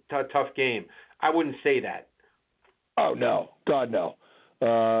have a tough game. I wouldn't say that. Oh, no. God, no.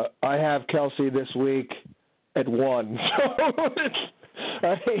 I have Kelsey this week at 1.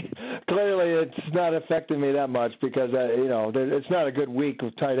 So clearly it's not affecting me that much because, it's not a good week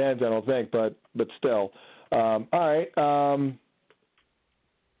with tight ends, I don't think, but still. All right.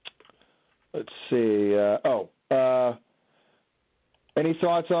 Let's see. Any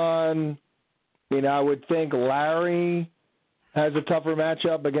thoughts on, I would think Larry has a tougher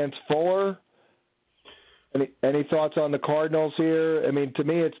matchup against Fuller. Any thoughts on the Cardinals here? I mean, to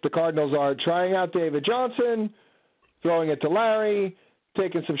me, it's the Cardinals are trying out David Johnson, throwing it to Larry,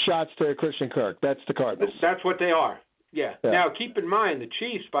 taking some shots to Christian Kirk. That's the Cardinals. That's what they are. Yeah. Now, keep in mind, the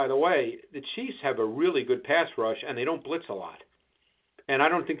Chiefs, by the way, have a really good pass rush, and they don't blitz a lot. And I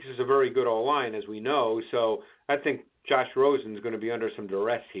don't think this is a very good O-line, as we know. So I think Josh Rosen's going to be under some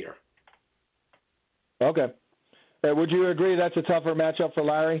duress here. Okay. Would you agree that's a tougher matchup for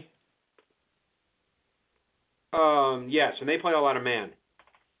Larry? Yes, and they play a lot of man.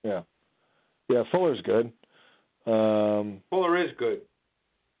 Yeah. Yeah, Fuller's good. Fuller is good.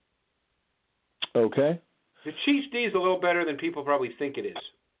 Okay. The Chiefs' D is a little better than people probably think it is.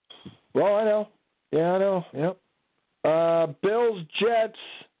 Well, I know. Yeah, I know. Yep. Bills, Jets.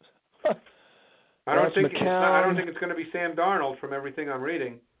 I don't think it's going to be Sam Darnold from everything I'm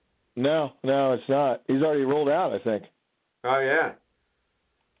reading. No, it's not. He's already ruled out, I think. Oh yeah.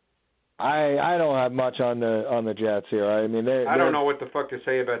 I don't have much on the Jets here. I mean, I don't know what the fuck to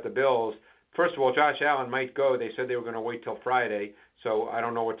say about the Bills. First of all, Josh Allen might go. They said they were going to wait till Friday, so I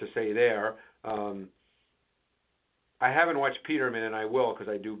don't know what to say there. I haven't watched Peterman, and I will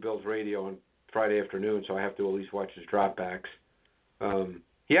because I do Bills radio on Friday afternoon, so I have to at least watch his dropbacks.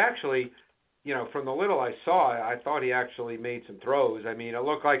 He actually, from the little I saw, I thought he actually made some throws. I mean, it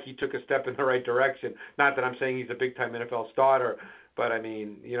looked like he took a step in the right direction. Not that I'm saying he's a big-time NFL starter, but, I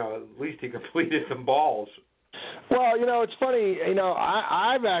mean, at least he completed some balls. Well, it's funny.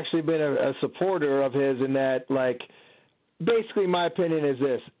 I've actually been a supporter of his in that, like, basically my opinion is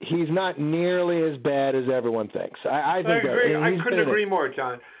this: he's not nearly as bad as everyone thinks. I think agree. that, I couldn't agree more,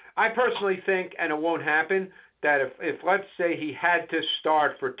 John. I personally think, and it won't happen, that if let's say he had to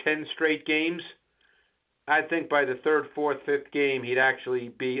start for 10 straight games, I think by the third, fourth, fifth game, he'd actually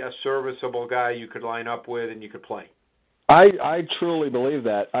be a serviceable guy you could line up with and you could play. I truly believe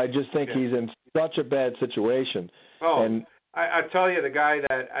that. I just think he's in such a bad situation. Oh, and I tell you, the guy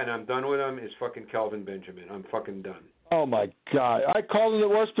that, and I'm done with him, is fucking Kelvin Benjamin. I'm fucking done. Oh, my God. I called him the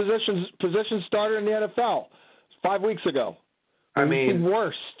worst position starter in the NFL 5 weeks ago. I mean, the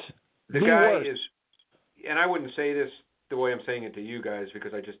worst. The guy is, and I wouldn't say this the way I'm saying it to you guys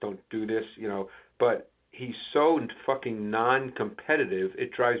because I just don't do this, but he's so fucking non-competitive,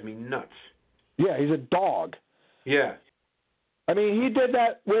 it drives me nuts. Yeah, he's a dog. Yeah. I mean, he did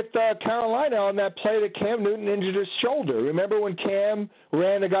that with Carolina on that play that Cam Newton injured his shoulder. Remember when Cam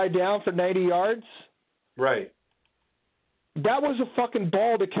ran the guy down for 90 yards? Right. That was a fucking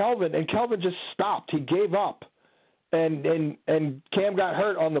ball to Kelvin, and Kelvin just stopped. He gave up, and Cam got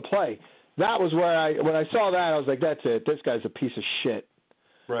hurt on the play. That was where when I saw that, I was like, that's it. This guy's a piece of shit.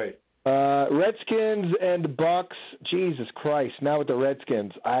 Right. Redskins and Bucks, Jesus Christ. Now with the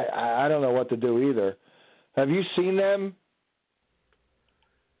Redskins, I don't know what to do either. Have you seen them?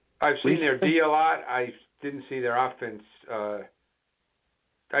 I've seen their D a lot. I didn't see their offense. I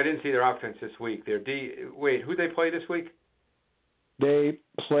didn't see their offense this week. Their D. Wait, who they play this week? They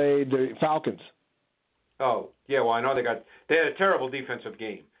played the Falcons. Oh, yeah. Well, I know they had a terrible defensive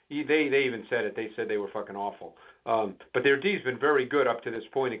game. They even said it. They said they were fucking awful. But their D's been very good up to this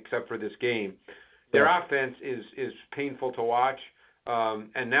point, except for this game. Their offense is painful to watch.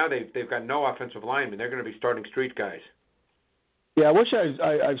 And now they've got no offensive linemen. They're going to be starting street guys. Yeah, I wish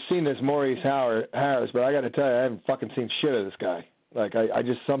I've seen this Maurice Harris, but I got to tell you, I haven't fucking seen shit of this guy. Like I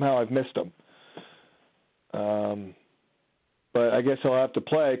just somehow I've missed him. But I guess he'll have to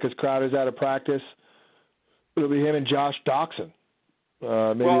play because Crowder's out of practice. It'll be him and Josh Doxson.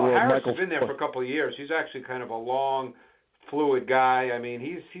 Maybe Harris has been there for a couple of years. He's actually kind of a long, fluid guy. I mean,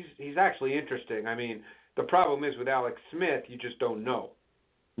 he's actually interesting. I mean, the problem is with Alex Smith, you just don't know.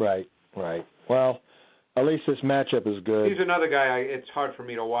 Right. Well, at least this matchup is good. He's another guy it's hard for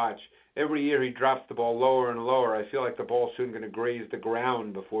me to watch. Every year he drops the ball lower and lower. I feel like the ball's soon going to graze the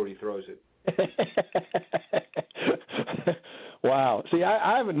ground before he throws it. Wow. See,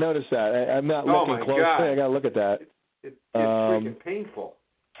 I haven't noticed that. I'm not looking closely. I got to look at that. It's freaking painful.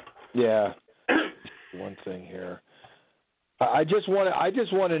 Yeah. One thing here. I just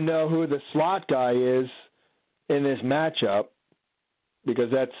want to know who the slot guy is in this matchup because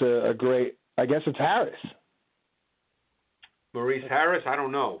that's a great. I guess it's Harris. Maurice Harris? I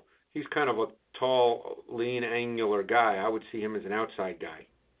don't know. He's kind of a tall, lean, angular guy. I would see him as an outside guy.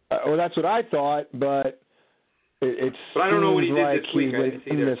 Well, that's what I thought, but it's. But I don't know what he did like this week. I didn't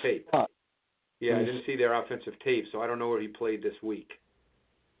see their tape. Spot. Yeah, I didn't see their offensive tape, so I don't know where he played this week.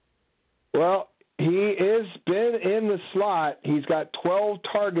 Well, he has been in the slot. He's got 12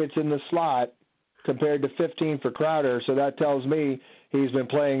 targets in the slot compared to 15 for Crowder, so that tells me he's been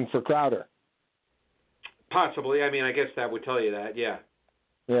playing for Crowder. Possibly. I mean, I guess that would tell you that, yeah.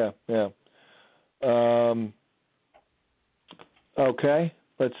 Yeah. Okay,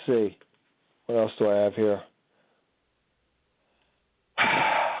 let's see. What else do I have here?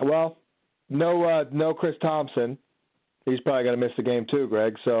 Well, no Chris Thompson. He's probably going to miss the game too,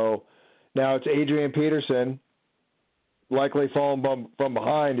 Greg. So now it's Adrian Peterson, likely falling from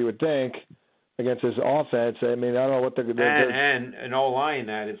behind, you would think, against his offense. I mean, I don't know what they're and an O-line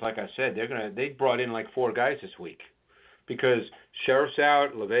that is, like I said, they brought in like 4 guys this week because Sheriff's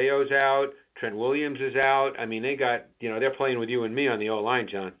out, Leveo's out, Trent Williams is out. I mean, they got they're playing with you and me on the O-line,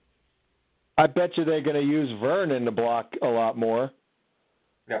 John. I bet you they're going to use Vernon to block a lot more.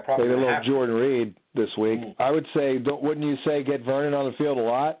 Yeah, probably. Maybe a little Jordan Reed this week. I would say, wouldn't you say get Vernon on the field a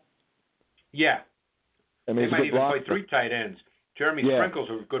lot? Yeah. I mean, they might even play 3 tight ends. Jeremy Sprinkle's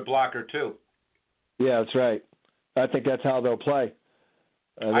a good blocker too. Yeah, that's right. I think that's how they'll play.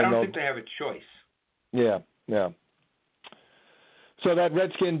 I don't think they have a choice. Yeah. So that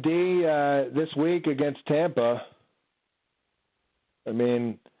Redskin D this week against Tampa, I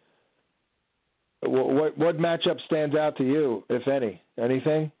mean, what matchup stands out to you, if any?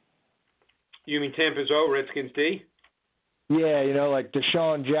 Anything? You mean Tampa's O, Redskins D? Yeah, like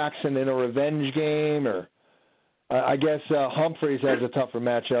Deshaun Jackson in a revenge game, or I guess Humphreys has a tougher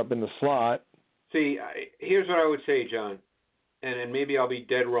matchup in the slot. See, here's what I would say, John, and maybe I'll be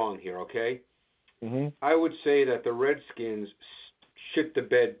dead wrong here, okay? Mm-hmm. I would say that the Redskins shit the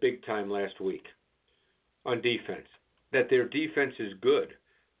bed big time last week on defense, that their defense is good.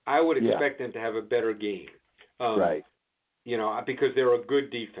 I would expect them to have a better game. Right. because they're a good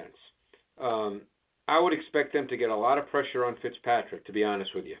defense. I would expect them to get a lot of pressure on Fitzpatrick, to be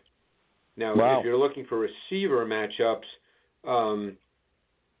honest with you. Now, if you're looking for receiver matchups,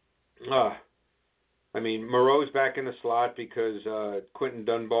 Moreau's back in the slot because Quentin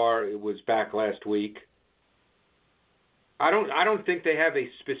Dunbar was back last week. I don't think they have a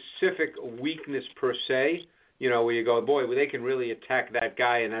specific weakness per se, where you go, boy, well, they can really attack that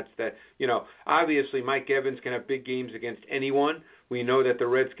guy, and that's that. Obviously Mike Evans can have big games against anyone. We know that the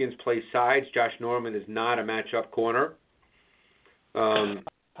Redskins play sides. Josh Norman is not a matchup corner.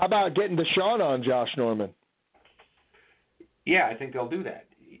 How about getting Deshaun on Josh Norman? Yeah, I think they'll do that.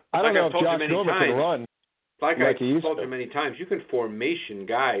 I don't know if Josh Norman can run. Like I've told you many times, you can formation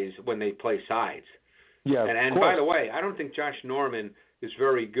guys when they play sides. Yeah, and by the way, I don't think Josh Norman is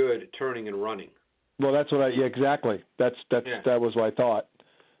very good at turning and running. Well, that's what exactly. That was what I thought.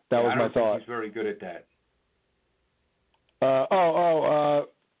 That was my thought. I don't think he's very good at that. How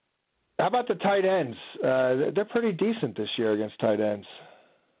about the tight ends? They're pretty decent this year against tight ends.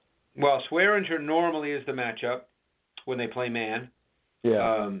 Well, Swearinger normally is the matchup when they play man.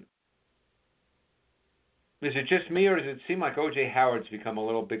 Yeah. Is it just me, or does it seem like O.J. Howard's become a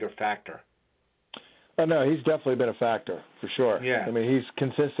little bigger factor? Oh, no, he's definitely been a factor, for sure. Yeah. I mean, he's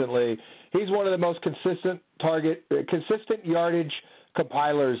one of the most consistent yardage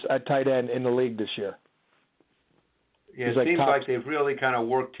compilers at tight end in the league this year. Yeah, it seems like they've really kind of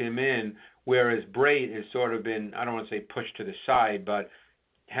worked him in, whereas Brate has sort of been, I don't want to say pushed to the side, but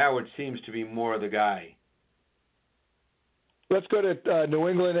Howard seems to be more the guy. Let's go to New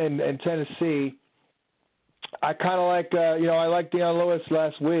England and Tennessee. I kind of like, I liked Deion Lewis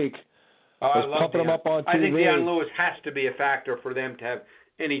last week. Oh, I love pumping him up on TV. I think Deion Lewis has to be a factor for them to have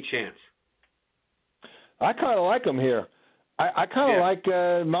any chance. I kind of like him here. I kind of like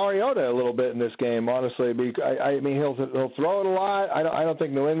Mariota a little bit in this game, honestly. I mean, he'll throw it a lot. I don't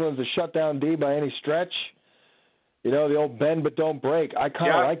think New England's a shutdown D by any stretch. The old bend but don't break. I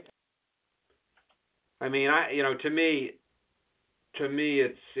kind of like. I mean, to me,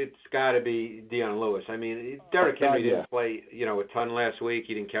 it's got to be Deion Lewis. I mean, Derrick Henry didn't play, a ton last week.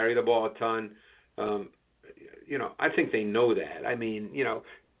 He didn't carry the ball a ton. I think they know that. I mean,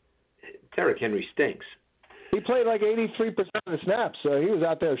 Derrick Henry stinks. He played like 83% of the snaps, so he was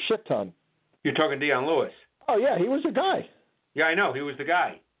out there a shit ton. You're talking Deion Lewis? Oh, yeah, he was the guy. Yeah, I know. He was the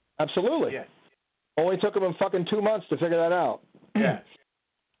guy. Absolutely. Yeah. Only took him fucking 2 months to figure that out. Yeah.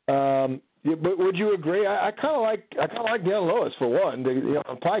 But would you agree? I kind of like Deion Lewis for one.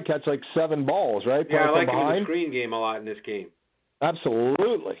 He'll probably catch like 7 balls, right? Yeah, I like him in the screen game a lot in this game.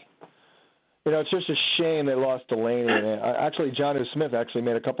 Absolutely. It's just a shame they lost Delaney. Actually, Jonnu Smith actually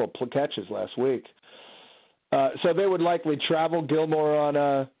made a couple of catches last week. So they would likely travel Gilmore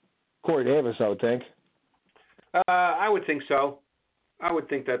on Corey Davis, I would think. I would think so. I would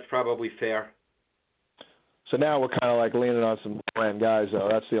think that's probably fair. So now we're kind of like leaning on some brand guys, though.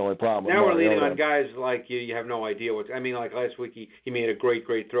 That's the only problem. Now we're leaning on guys like you have no idea what. I mean, like last week he made a great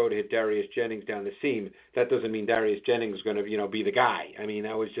throw to hit Darius Jennings down the seam. That doesn't mean Darius Jennings is going to be the guy. I mean,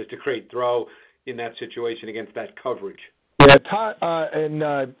 that was just a great throw in that situation against that coverage. Yeah,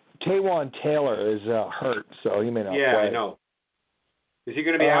 Taywan Taylor is hurt, so he may not play. Yeah, I know. Is he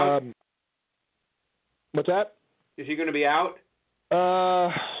going to be out? What's that? Is he going to be out?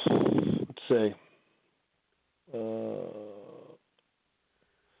 Let's see.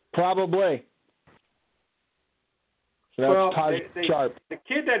 Probably. So that's Sharp. The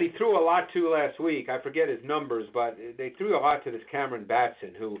kid that he threw a lot to last week, I forget his numbers, but they threw a lot to this Cameron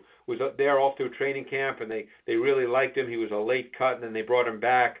Batson, who was there all through training camp, and they really liked him. He was a late cut, and then they brought him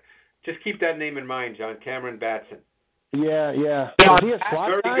back. Just keep that name in mind, John. Cameron Batson. Yeah. Is he a slot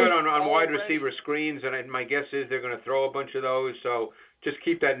very guy? Good on wide receiver screens, and my guess is they're going to throw a bunch of those, so just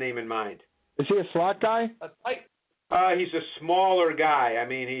keep that name in mind. Is he a slot guy? He's a smaller guy. I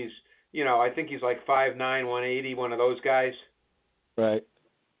mean, he's, I think he's like 5'9", 180, one of those guys. Right.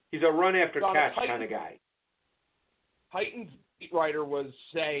 He's a run-after-catch kind of guy. Titans beat writer was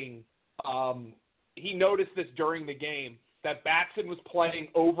saying he noticed this during the game, that Batson was playing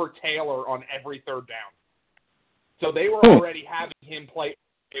over Taylor on every third down. So they were already having him play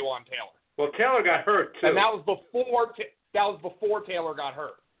Taywan Taylor. Well, Taylor got hurt, too. And that was before Taylor got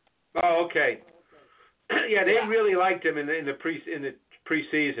hurt. Oh, okay. Yeah, they really liked him in the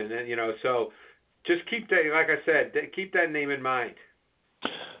preseason, and so just keep that. Like I said, keep that name in mind.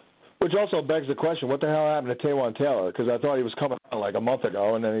 Which also begs the question: what the hell happened to Taywan Taylor? Because I thought he was coming out like a month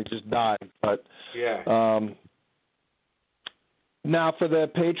ago, and then he just died. But yeah. Now for the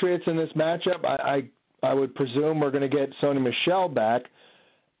Patriots in this matchup, I would presume we're going to get Sony Michel back,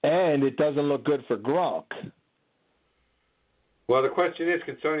 and it doesn't look good for Gronk. Well, the question is,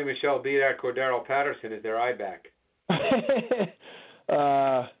 can Sony Michel beat out Cordero Patterson as their eye back?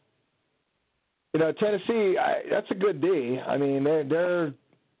 Tennessee, that's a good D. I mean, they're it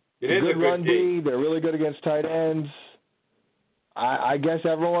is good a good run D. They're really good against tight ends. I guess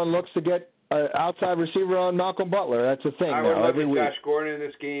everyone looks to get an outside receiver on Malcolm Butler. That's a thing I now. would look every at week. Josh Gordon in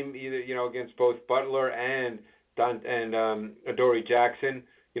this game, either against both Butler and Adoree Jackson.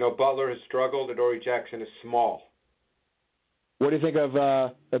 Butler has struggled. Adoree Jackson is small. What do you think of?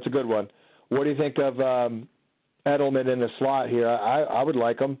 That's a good one. What do you think of Edelman in the slot here? I would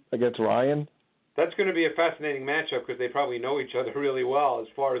like him against Ryan. That's going to be a fascinating matchup because they probably know each other really well as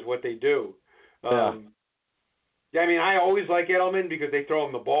far as what they do. I mean, I always like Edelman because they throw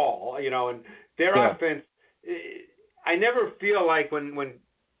him the ball, and their offense. I never feel like when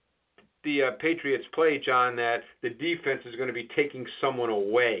the Patriots play, John, that the defense is going to be taking someone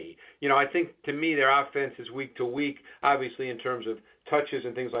away. I think to me their offense is week to week, obviously in terms of touches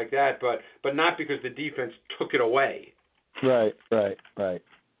and things like that, but not because the defense took it away. Right.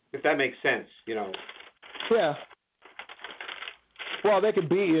 If that makes sense, Yeah. Well, they can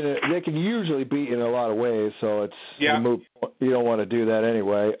beat you. They can usually beat you in a lot of ways, so it's you don't want to do that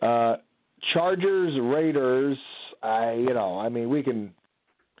anyway. Chargers, Raiders. We can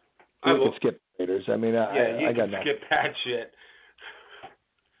skip Raiders. I mean, I got nothing. Skip that shit.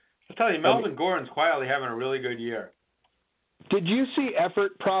 I'll tell you, Melvin Gordon's quietly having a really good year. Did you see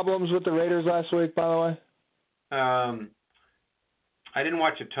effort problems with the Raiders last week, by the way? I didn't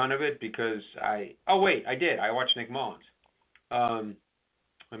watch a ton of it because I did. I watched Nick Mullins.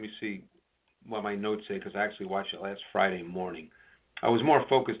 Let me see what my notes say because I actually watched it last Friday morning. I was more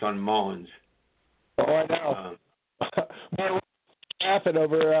focused on Mullins. Oh, I know. What happened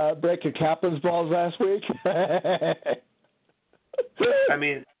over breaking Kaplan's balls last week? I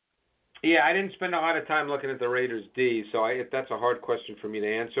mean, I didn't spend a lot of time looking at the Raiders D, so that's a hard question for me to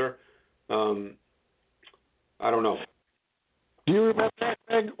answer. I don't know. Do you remember that,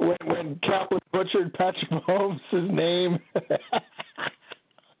 Greg, when Kaplan butchered Patrick Mahomes' name?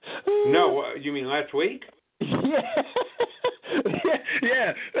 No, you mean last week? Yeah.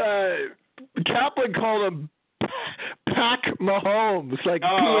 Kaplan called him Pack Mahomes. Like,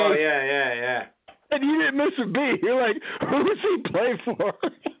 yeah. And you didn't miss a beat. You're like, who does he play for?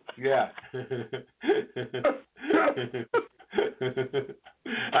 Yeah.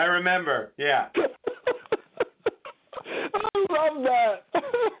 I remember, yeah. I love that.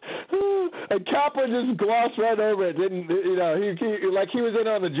 And Kaplan just glossed right over it. Didn't he like he was in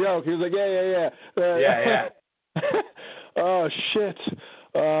on the joke. He was like, yeah. Oh shit.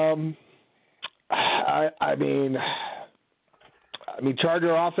 I mean,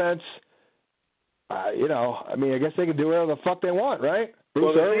 Charger offense. I guess they can do whatever the fuck they want, right?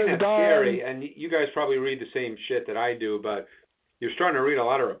 Well, the thing that's scary, and you guys probably read the same shit that I do, but you're starting to read a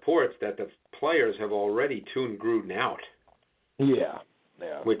lot of reports that the players have already tuned Gruden out. Yeah.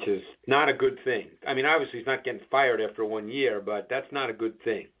 Which is not a good thing. I mean, obviously he's not getting fired after 1 year, but that's not a good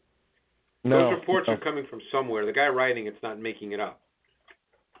thing. Those reports are coming from somewhere. The guy writing it's not making it up.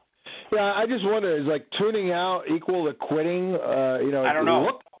 Yeah, I just wonder, is like tuning out equal to quitting? I don't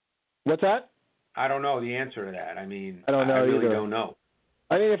know. What's that? I don't know the answer to that. I mean, I don't know I really either. don't know.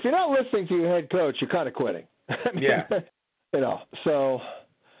 I mean, if you're not listening to your head coach, you're kind of quitting. Yeah. So,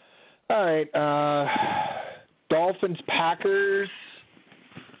 all right. Dolphins, Packers.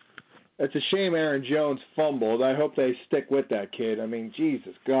 It's a shame Aaron Jones fumbled. I hope they stick with that kid. I mean,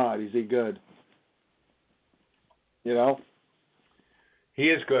 Jesus God, is he good? He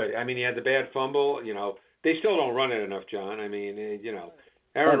is good. I mean, he had the bad fumble. They still don't run it enough, John. I mean,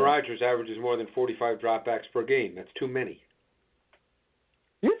 Aaron Rodgers averages more than 45 dropbacks per game. That's too many.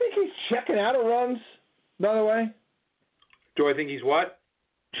 You think he's checking out of runs, by the way? Do I think he's what?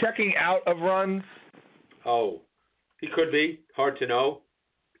 Checking out of runs. Oh, he could be. Hard to know.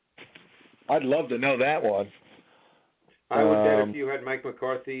 I'd love to know that one. I would bet if you had Mike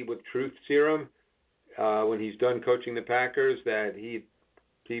McCarthy with truth serum when he's done coaching the Packers that he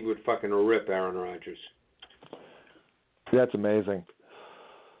would fucking rip Aaron Rodgers. That's amazing.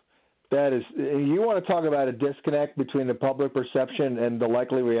 That is, you want to talk about a disconnect between the public perception and the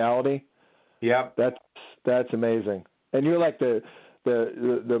likely reality? Yep. That's amazing. And you're like the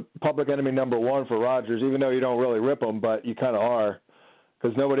public enemy number one for Rodgers, even though you don't really rip him, but you kind of are,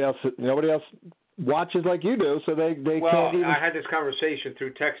 because nobody else watches like you do, so they can't even. I had this conversation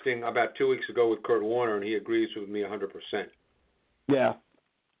through texting about 2 weeks ago with Kurt Warner, and he agrees with me 100%. Yeah.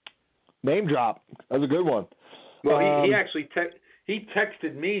 Name drop. That was a good one. Well, he actually he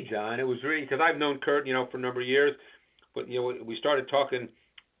texted me, John. It was really because I've known Kurt, for a number of years, but we started talking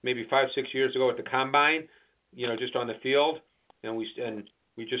maybe 5-6 years ago at the Combine, just on the field, and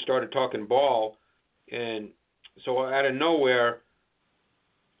we just started talking ball, and so out of nowhere,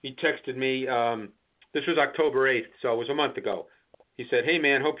 he texted me. This was October 8th, so it was a month ago. He said, "Hey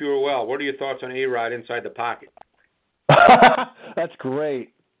man, hope you were well. What are your thoughts on A-Rod inside the pocket?" That's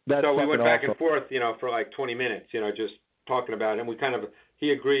great. That's so we went back awesome. and forth, for like 20 minutes, just talking about it. And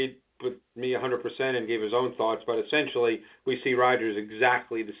he agreed with me 100% and gave his own thoughts, but essentially we see Rodgers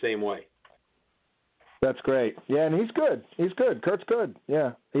exactly the same way. That's great. Yeah, and he's good. He's good. Kurt's good.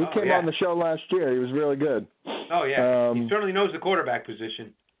 Yeah. He came on the show last year. He was really good. Oh, yeah. He certainly knows the quarterback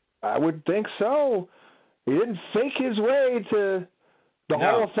position. I would think so. He didn't fake his way to the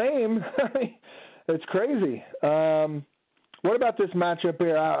Hall of Fame. It's crazy. What about this matchup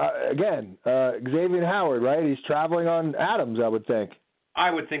here? Again, Xavier Howard, right? He's traveling on Adams, I would think. I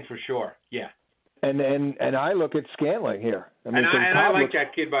would think for sure, yeah. And I look at Scantling here. I like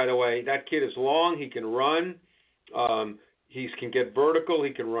that kid, by the way. That kid is long. He can run. He can get vertical.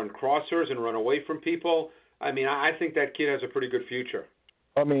 He can run crossers and run away from people. I think that kid has a pretty good future.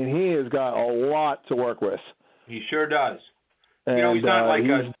 He has got a lot to work with. He sure does. And, he's not like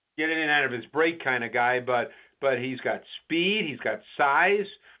a get in and out of his break kind of guy, but he's got speed. He's got size.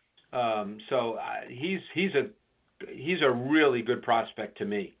 He's a really good prospect to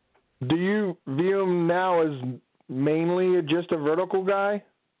me. Do you view him now as mainly just a vertical guy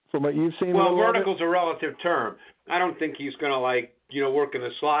from what you've seen? Well, vertical's a relative term. I don't think he's going to work in the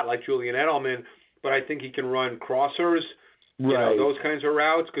slot like Julian Edelman, but I think he can run crossers, those kinds of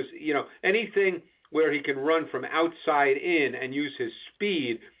routes, because, anything where he can run from outside in and use his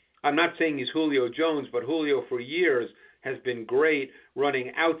speed. I'm not saying he's Julio Jones, but Julio for years has been great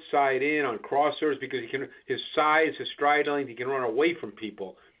running outside in on crossers because his size, his stride length, he can run away from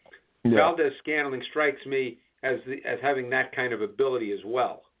people. Yeah. Valdez-Scantling strikes me as having that kind of ability as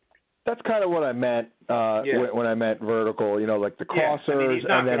well. That's kind of what I meant when I meant vertical, like the crossers he's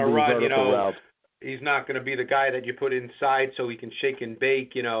not and then the run, vertical route. He's not going to be the guy that you put inside so he can shake and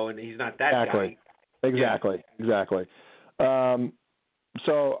bake, and he's not that guy. Exactly.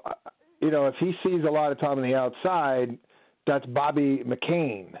 So, if he sees a lot of time on the outside, that's Bobby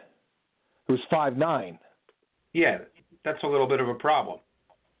McCain, who's 5'9". Yeah, that's a little bit of a problem.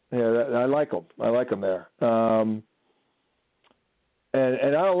 Yeah, I like him. I like him there. And I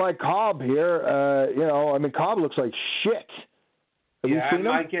don't like Cobb here. Cobb looks like shit. Have you seen him?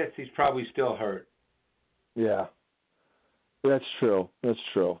 I guess he's probably still hurt. Yeah, that's true. What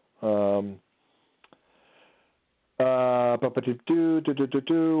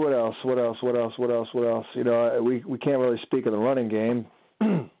else? We can't really speak of the running game.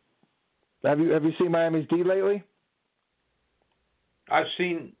 Have you seen Miami's D lately? I've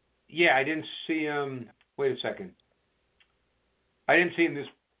seen. Yeah, I didn't see him. Wait a second. I didn't see him this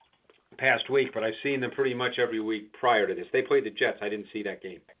past week, but I've seen them pretty much every week prior to this. They played the Jets. I didn't see that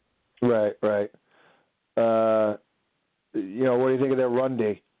game. Right. What do you think of their run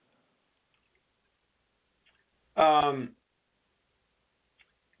D? I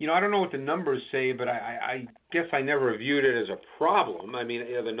don't know what the numbers say, but I guess I never viewed it as a problem. I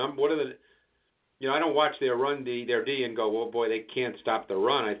don't watch their run D, their D, and go, well, boy, they can't stop the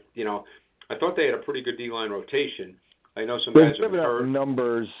run. I thought they had a pretty good D-line rotation. I know some guys have hurt.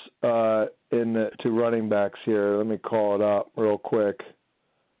 Numbers to running backs here. Let me call it up real quick.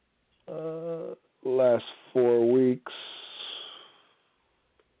 Last 4 weeks,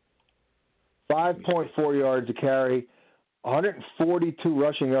 5.4 yards a carry, 142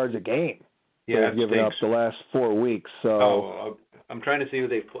 rushing yards a game. Yeah, they've given up the last 4 weeks. So I'm trying to see who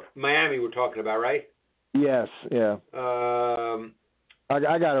they put. Miami, we're talking about, right? Yes. Yeah. I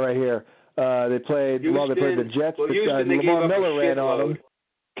got it right here. They played. Houston, they played the Jets. Well, Houston, they Lamar gave up Miller ran on them.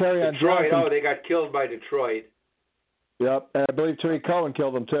 Kerryon Detroit. Johnson. They got killed by Detroit. Yep, and I believe Tariq Cohen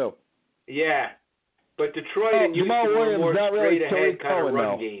killed them too. Yeah, but Detroit and Houston were more straight ahead kind of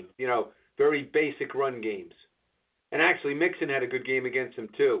run games. Very basic run games. And actually, Mixon had a good game against them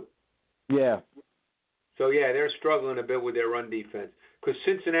too. Yeah. So they're struggling a bit with their run defense because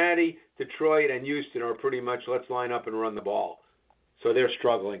Cincinnati, Detroit, and Houston are pretty much let's line up and run the ball. So they're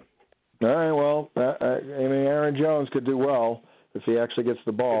struggling. All right. Well, Aaron Jones could do well if he actually gets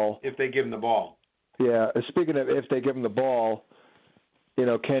the ball. If they give him the ball. Yeah. Speaking of if they give him the ball,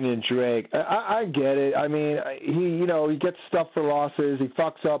 Kenyon Drake. I get it. He gets stuff for losses. He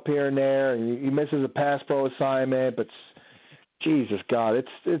fucks up here and there, and he misses a pass pro assignment. But Jesus God,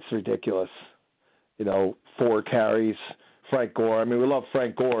 it's ridiculous. 4 carries. Frank Gore. We love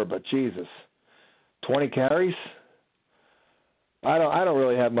Frank Gore, but Jesus, 20 carries. I don't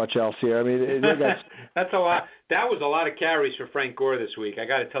really have much else here. That's a lot. That was a lot of carries for Frank Gore this week. I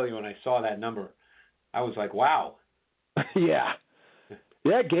got to tell you, when I saw that number, I was like, wow. Yeah.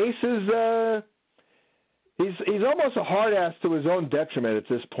 Yeah, Gase is he's almost a hard ass to his own detriment at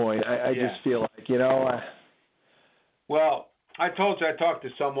this point. I just feel like, Well, I told you I talked to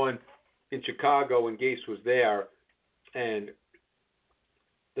someone in Chicago when Gase was there, and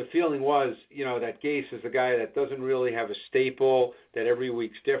the feeling was, that Gase is a guy that doesn't really have a staple, that every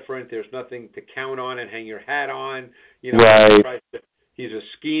week's different. There's nothing to count on and hang your hat on. Right. He's a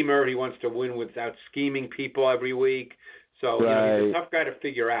schemer. He wants to win without scheming people every week. So right. He's a tough guy to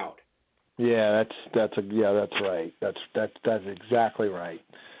figure out. Yeah, that's right. That's exactly right.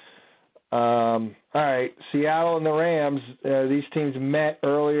 All right, Seattle and the Rams. These teams met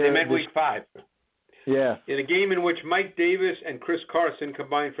earlier. They met week 5. Yeah. In a game in which Mike Davis and Chris Carson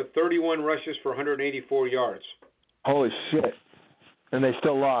combined for 31 rushes for 184 yards. Holy shit! And they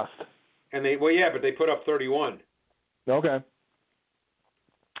still lost. And but they put up 31. Okay.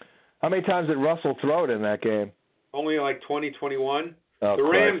 How many times did Russell throw it in that game? Only like 20, 21. Oh,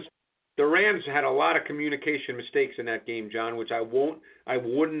 The Rams had a lot of communication mistakes in that game, John, which I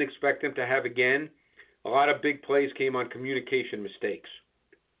wouldn't expect them to have again. A lot of big plays came on communication mistakes.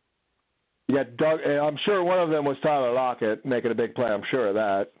 Yeah, Doug. I'm sure one of them was Tyler Lockett making a big play. I'm sure of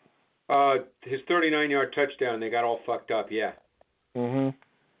that. His 39-yard touchdown, they got all fucked up. Yeah. Mhm.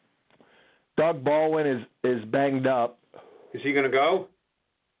 Doug Baldwin is banged up. Is he going to go?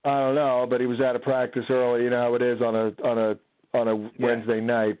 I don't know, but he was out of practice early. You know how it is on a Wednesday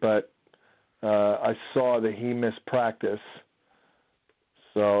night. But I saw that he missed practice.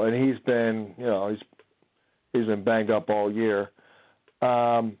 So, and he's been, he's been banged up all year.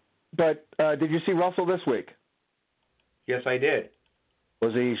 But did you see Russell this week? Yes, I did.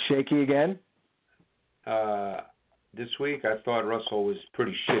 Was he shaky again? This week, I thought Russell was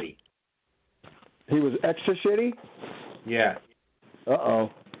pretty shitty. He was extra shitty? Yeah. Uh-oh.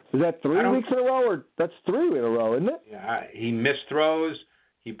 Is that 3 weeks in a row, or that's 3 in a row, isn't it? Yeah, he missed throws.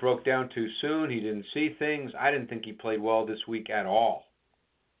 He broke down too soon. He didn't see things. I didn't think he played well this week at all.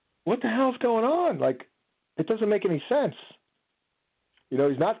 What the hell's going on? Like, it doesn't make any sense. He's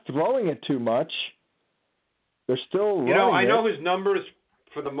not throwing it too much. They're still running I know his numbers,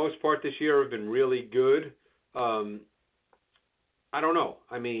 for the most part this year, have been really good. I don't know.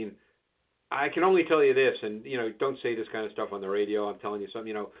 I mean, I can only tell you this, and, don't say this kind of stuff on the radio. I'm telling you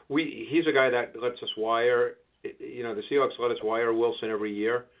something. He's a guy that lets us wire. The Seahawks let us wire Wilson every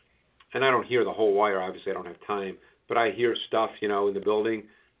year. And I don't hear the whole wire. Obviously, I don't have time. But I hear stuff, in the building,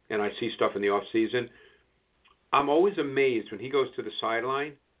 and I see stuff in the off season. I'm always amazed when he goes to the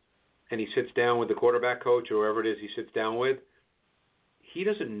sideline and he sits down with the quarterback coach or whoever it is he sits down with. He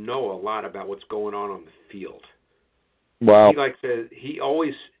doesn't know a lot about what's going on the field. Wow. He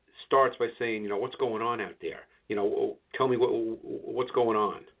always starts by saying, what's going on out there? Tell me what's going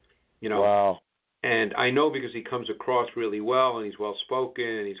on. Wow. And I know because he comes across really well and he's well spoken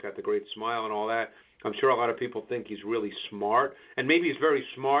and he's got the great smile and all that. I'm sure a lot of people think he's really smart, and maybe he's very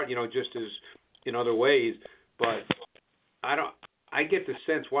smart, just as in other ways. But I get the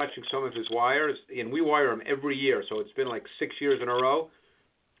sense watching some of his wires, and we wire him every year, so it's been like 6 years in a row.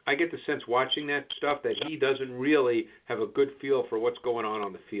 I get the sense watching that stuff that he doesn't really have a good feel for what's going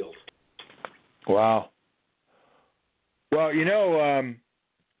on the field. Wow. Well,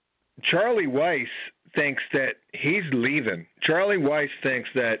 Charlie Weiss thinks that he's leaving. Charlie Weiss thinks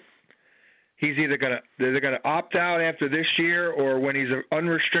that he's either going to opt out after this year, or when he's an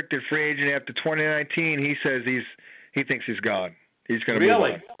unrestricted free agent after 2019, he says he thinks he's gone. He's going to move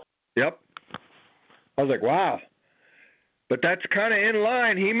on. Yep. I was like, wow. But that's kind of in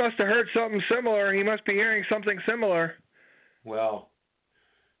line. He must have heard something similar. He must be hearing something similar. Well,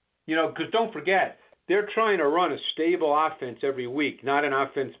 because don't forget, they're trying to run a stable offense every week, not an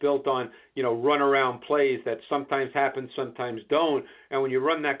offense built on, run-around plays that sometimes happen, sometimes don't. And when you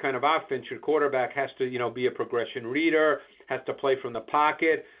run that kind of offense, your quarterback has to, be a progression reader, has to play from the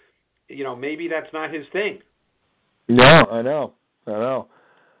pocket. Maybe that's not his thing. No, I know.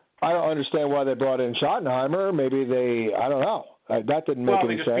 I don't understand why they brought in Schottenheimer. Maybe I don't know. That didn't make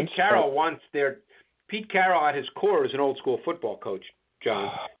any sense. Well, because Pete Carroll at his core is an old-school football coach.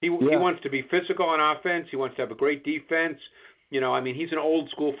 John. He wants to be physical on offense. He wants to have a great defense. He's an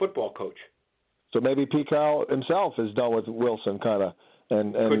old-school football coach. So maybe Pete Carroll himself is done with Wilson, kind of.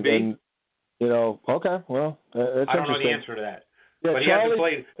 Could be. Okay, well, it's I don't know the interesting. answer to that. Yeah, but he hasn't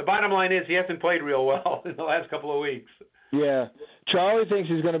played. The bottom line is he hasn't played real well in the last couple of weeks. Yeah. Charlie thinks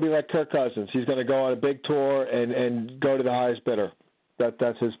he's going to be like Kirk Cousins. He's going to go on a big tour and go to the highest bidder.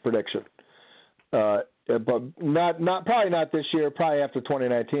 That's his prediction. But probably not this year. Probably after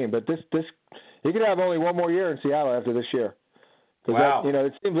 2019. But this he could have only one more year in Seattle after this year. Wow.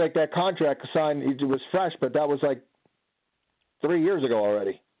 It seems like that contract signed was fresh, but that was like 3 years ago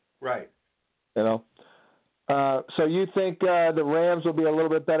already. Right. You know. So you think the Rams will be a little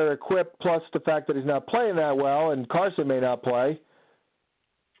bit better equipped, plus the fact that he's not playing that well, and Carson may not play.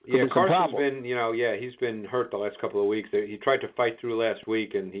 Yeah, Carson's been, he's been hurt the last couple of weeks. He tried to fight through last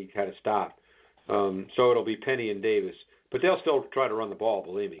week, and he had to stop. So it'll be Penny and Davis. But they'll still try to run the ball,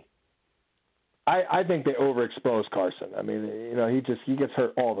 believe me. I think they overexpose Carson. I mean, he gets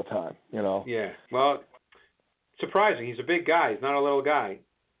hurt all the time, Yeah. Well, surprising. He's a big guy. He's not a little guy.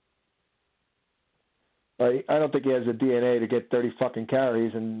 I don't think he has the DNA to get 30 fucking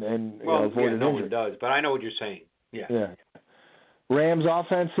carries and avoid an injury. No one does, but I know what you're saying. Yeah. Rams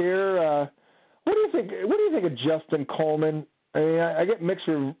offense here. What do you think? What do you think of Justin Coleman? I mean, I get mixed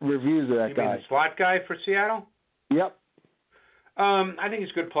reviews of that guy. You mean the slot guy for Seattle? Yep. I think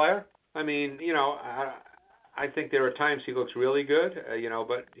he's a good player. I mean, I think there are times he looks really good,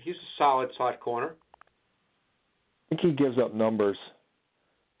 but he's a solid slot corner. I think he gives up numbers.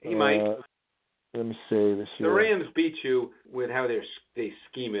 He might. Let me see this year. The Rams beat you with how they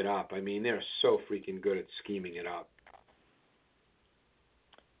scheme it up. I mean, they're so freaking good at scheming it up.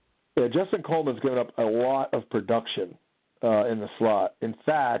 Yeah, Justin Coleman's given up a lot of production in the slot. In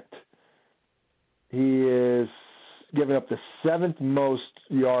fact, he is giving up the 7th most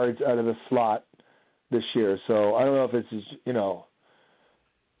yards out of the slot this year. So I don't know if it's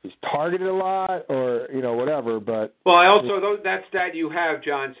he's targeted a lot or whatever. But I also that stat you have,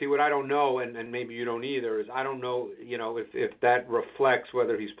 John. See, what I don't know, and maybe you don't either, is I don't know if that reflects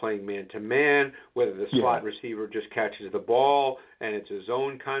whether he's playing man to man, whether the slot receiver just catches the ball and it's a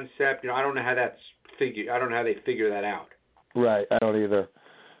zone concept. I don't know how that's figured. I don't know how they figure that out. Right, I don't either.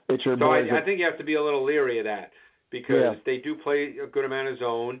 It's your boys. I think you have to be a little leery of that because they do play a good amount of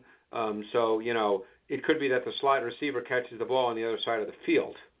zone. So it could be that the slot receiver catches the ball on the other side of the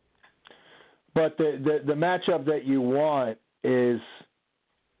field. But the matchup that you want is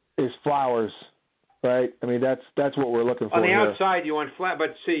Flowers, right? I mean that's what we're looking for. On the outside, you want flat,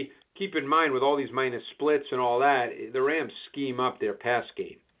 but see, keep in mind with all these minus splits and all that, the Rams scheme up their pass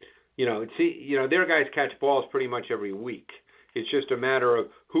game. Their guys catch balls pretty much every week. It's just a matter of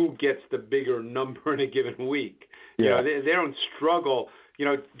who gets the bigger number in a given week. Yeah. They don't struggle.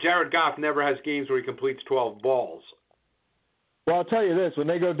 Jared Goff never has games where he completes 12 balls. Well, I'll tell you this: when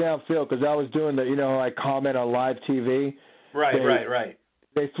they go downfield, because I was doing I comment on live TV. Right.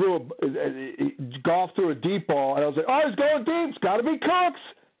 They Goff threw a deep ball, and I was like, "Oh, he's going deep. It's got to be Cooks,"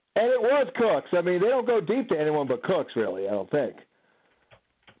 and it was Cooks. I mean, they don't go deep to anyone but Cooks, really. I don't think.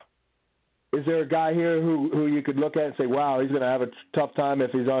 Is there a guy here who you could look at and say, "Wow, he's going to have a tough time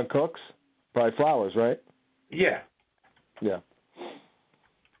if he's on Cooks"? Probably Flowers, right? Yeah. Yeah.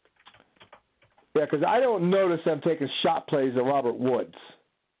 Yeah, because I don't notice them taking shot plays at Robert Woods.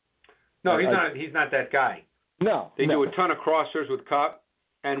 No, he's not that guy. No. They do a ton of crossers with Cup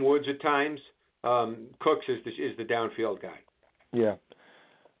and Woods at times. Cooks is the downfield guy. Yeah.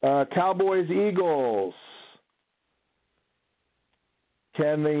 Cowboys, Eagles.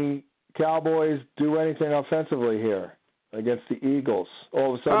 Can the Cowboys do anything offensively here against the Eagles?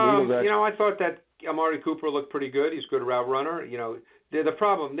 All of a sudden, the Eagles I thought that Amari Cooper looked pretty good. He's a good route runner. The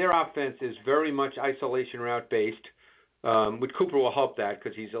problem, their offense is very much isolation route based. Which Cooper will help that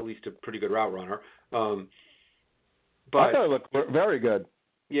because he's at least a pretty good route runner. But I thought it looked very good.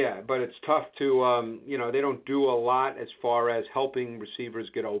 Yeah, but it's tough to they don't do a lot as far as helping receivers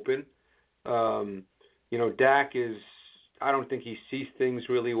get open. Dak is. I don't think he sees things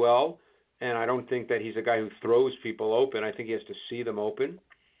really well, and I don't think that he's a guy who throws people open. I think he has to see them open.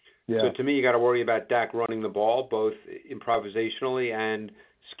 Yeah. So to me, you got to worry about Dak running the ball, both improvisationally and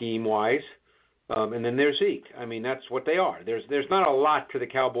scheme-wise. And then there's Zeke. I mean, that's what they are. There's not a lot to the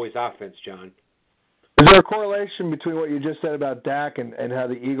Cowboys' offense, John. Is there a correlation between what you just said about Dak and how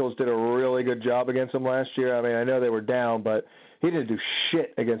the Eagles did a really good job against him last year? I mean, I know they were down, but he didn't do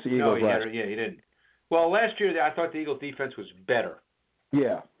shit against the Eagles last year. Yeah, he didn't. Well, last year I thought the Eagles' defense was better.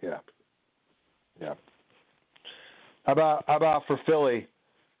 Yeah. How about for Philly?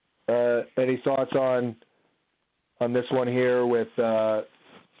 Any thoughts on this one here with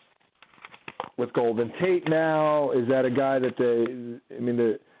Golden Tate now? Is that a guy that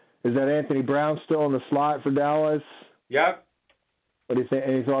is that Anthony Brown still in the slot for Dallas? Yep. What do you think?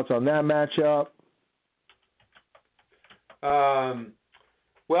 Any thoughts on that matchup?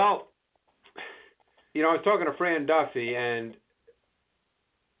 Well, I was talking to Fran Duffy, and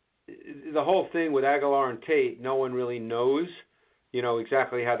the whole thing with Aguilar and Tate, no one really knows,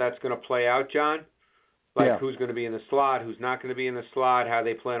 exactly how that's going to play out, John. Who's going to be in the slot, who's not going to be in the slot, how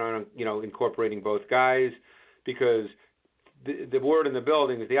they plan on, incorporating both guys, because the word in the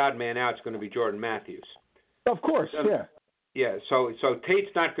building is the odd man out is going to be Jordan Matthews. Of course, yeah. Yeah, so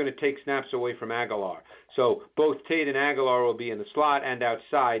Tate's not going to take snaps away from Aguilar. So both Tate and Aguilar will be in the slot and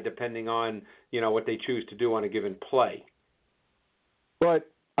outside, depending on what they choose to do on a given play.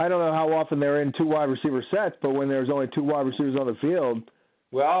 But I don't know how often they're in two wide receiver sets, but when there's only two wide receivers on the field.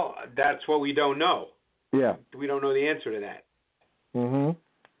 Well, that's what we don't know. Yeah. We don't know the answer to that. Mm-hmm.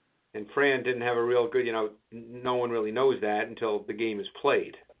 And Fran didn't have a real good, no one really knows that until the game is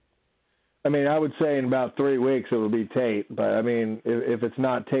played. I mean, I would say in about 3 weeks it will be Tate, but I mean, if it's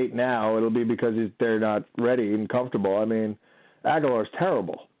not Tate now, it'll be because they're not ready and comfortable. I mean, Aguilar's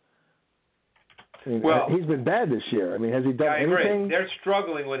terrible. I mean, well, he's been bad this year. I mean, has he done anything? I agree. They're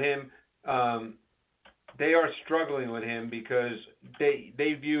struggling with him. They are struggling with him because they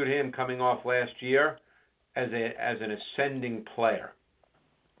viewed him coming off last year as an ascending player.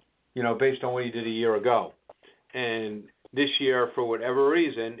 Based on what he did a year ago, and this year, for whatever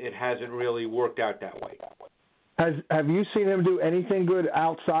reason, it hasn't really worked out that way. Have you seen him do anything good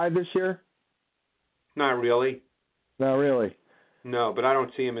outside this year? Not really. Not really. No, but I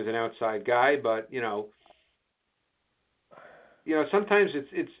don't see him as an outside guy. But sometimes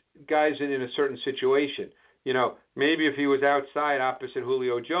it's guys in a certain situation. Maybe if he was outside opposite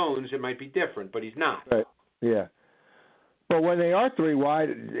Julio Jones, it might be different, but he's not. Right. Yeah. But when they are three wide,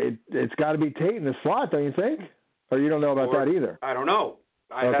 it's got to be Tate in the slot, don't you think? Or you don't know about that either? I don't know.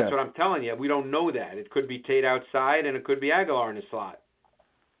 Okay. That's what I'm telling you. We don't know that. It could be Tate outside, and it could be Aguilar in the slot.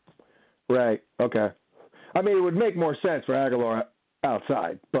 Right. Okay. I mean, it would make more sense for Aguilar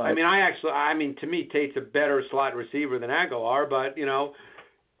outside. But I mean, to me, Tate's a better slot receiver than Aguilar, but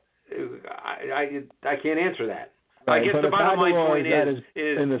I can't answer that. Right, I guess but the bottom line point is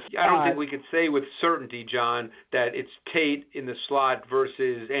slot, I don't think we could say with certainty, John, that it's Tate in the slot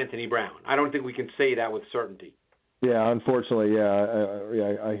versus Anthony Brown. I don't think we can say that with certainty. Yeah, unfortunately,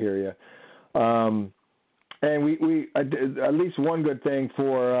 I hear you. And we at least one good thing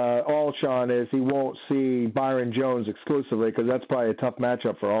for Alshon is he won't see Byron Jones exclusively because that's probably a tough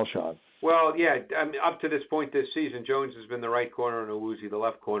matchup for Alshon. Well, yeah, I mean, up to this point this season, Jones has been the right corner and Awuzie the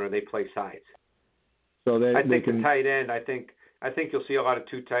left corner. They play sides. So I think the tight end. I think you'll see a lot of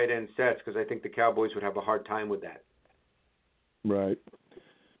two tight end sets because I think the Cowboys would have a hard time with that. Right.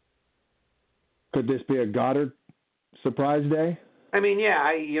 Could this be a Goddard surprise day? I mean,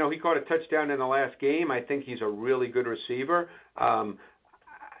 yeah, he caught a touchdown in the last game. I think he's a really good receiver.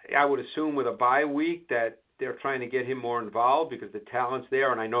 I would assume with a bye week that they're trying to get him more involved because the talent's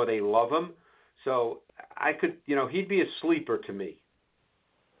there, and I know they love him. So I could, he'd be a sleeper to me.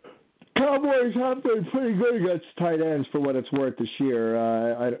 Cowboys have been pretty good against tight ends for what it's worth this year.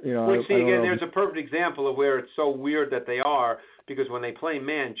 There's a perfect example of where it's so weird that they are because when they play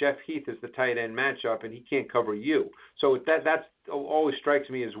man, Jeff Heath is the tight end matchup and he can't cover you. So that's always strikes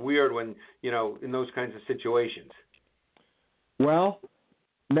me as weird when in those kinds of situations. Well,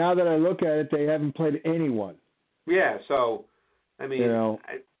 now that I look at it, they haven't played anyone. Yeah, so I mean,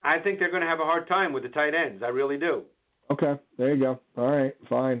 I think they're going to have a hard time with the tight ends. I really do. Okay, there you go. All right,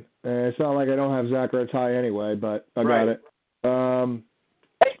 fine. It's not like I don't have Zach or Ty anyway, but I got it. Hey,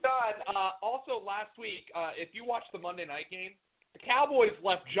 Don, also last week, if you watched the Monday night game, the Cowboys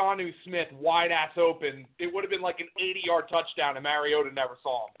left Jonnu Smith wide-ass open. It would have been like an 80-yard touchdown, and Mariota never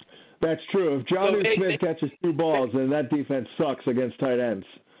saw him. That's true. If Jonnu Smith catches two balls, then that defense sucks against tight ends.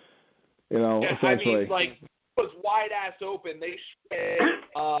 Essentially. I mean, was wide-ass open.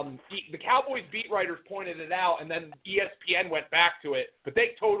 The Cowboys beat writers pointed it out, and then ESPN went back to it, but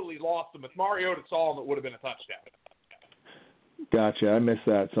they totally lost him. If Mariota saw him, it would have been a touchdown. Gotcha. I missed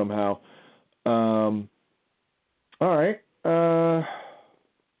that somehow. All right.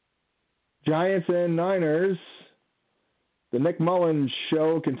 Giants and Niners. The Nick Mullins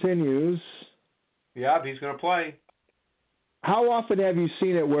show continues. Yeah, he's going to play. How often have you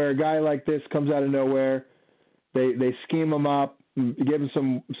seen it where a guy like this comes out of nowhere, they scheme him up, give him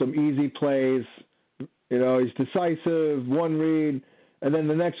some easy plays, he's decisive, one read, and then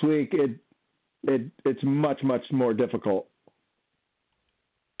the next week it's much, much more difficult?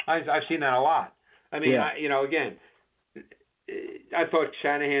 I've seen that a lot. I mean, yeah. Again, I thought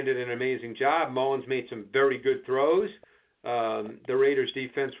Shanahan did an amazing job. Mullins made some very good throws. The Raiders'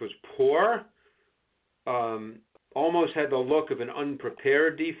 defense was poor. Almost had the look of an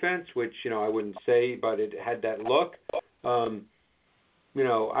unprepared defense, which, I wouldn't say, but it had that look. I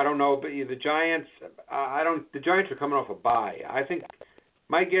don't know, but the Giants, the Giants are coming off a bye. I think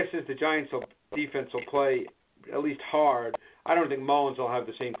my guess is the Giants' defense will play at least hard. I don't think Mullins will have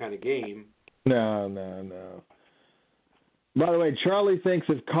the same kind of game. No. By the way, Charlie thinks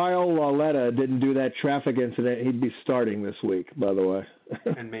if Kyle Lauletta didn't do that traffic incident, he'd be starting this week, by the way.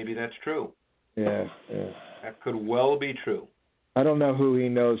 And maybe that's true. Yeah. That could well be true. I don't know who he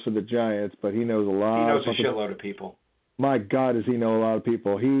knows for the Giants, but he knows a lot. He knows a shitload of people. My God, does he know a lot of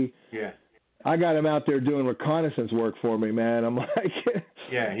people? I got him out there doing reconnaissance work for me, man. I'm like,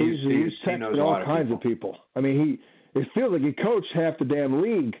 he's texting all kinds of people. I mean, it feels like he coached half the damn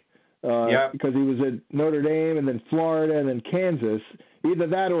league because he was at Notre Dame and then Florida and then Kansas. Either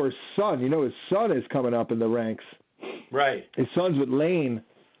that or his son. You know, his son is coming up in the ranks. Right. His son's with Lane.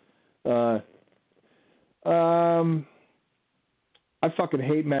 I fucking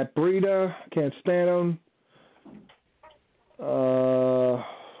hate Matt Breida. Can't stand him.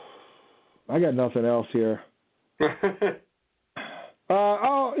 I got nothing else here. What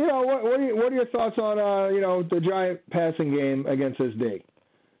are your thoughts on the Giant passing game against this D?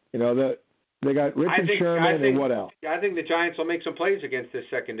 They got Richard Sherman and what else? I think the Giants will make some plays against this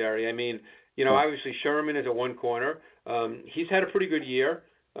secondary. I mean, obviously Sherman is at one corner. He's had a pretty good year.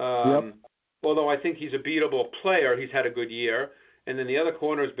 Although I think he's a beatable player, he's had a good year. And then the other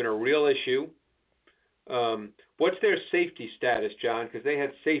corner has been a real issue. What's their safety status, John? Because they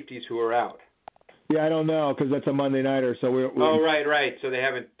had safeties who are out. Yeah, I don't know because that's a Monday nighter. So we're right. So they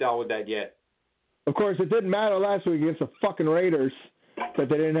haven't dealt with that yet. Of course, it didn't matter last week against the fucking Raiders that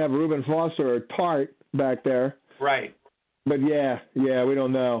they didn't have Reuben Foster or Tart back there. Right. But yeah, we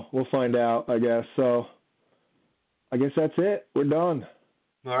don't know. We'll find out, I guess. So I guess that's it. We're done.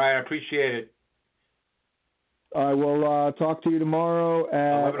 All right, I appreciate it. I will talk to you tomorrow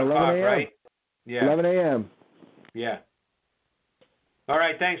at 11 a.m. Right? Yeah. 11 a.m. Yeah. All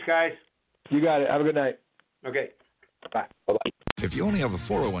right, thanks, guys. You got it. Have a good night. Okay. Bye. Bye-bye. If you only have a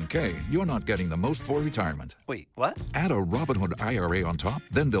 401k, you're not getting the most for retirement. Wait, what? Add a Robinhood IRA on top,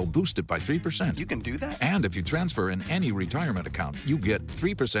 then they'll boost it by 3%. You can do that? And if you transfer in any retirement account, you get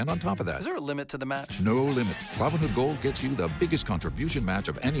 3% on top of that. Is there a limit to the match? No limit. Robinhood Gold gets you the biggest contribution match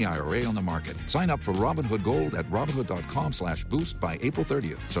of any IRA on the market. Sign up for Robinhood Gold at Robinhood.com/boost by April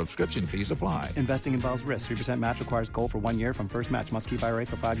 30th. Subscription fees apply. Investing involves risk. 3% match requires gold for 1 year from first match. Must keep IRA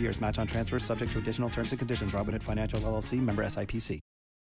for 5 years. Match on transfers subject to additional terms and conditions. Robinhood Financial LLC, member SIPC.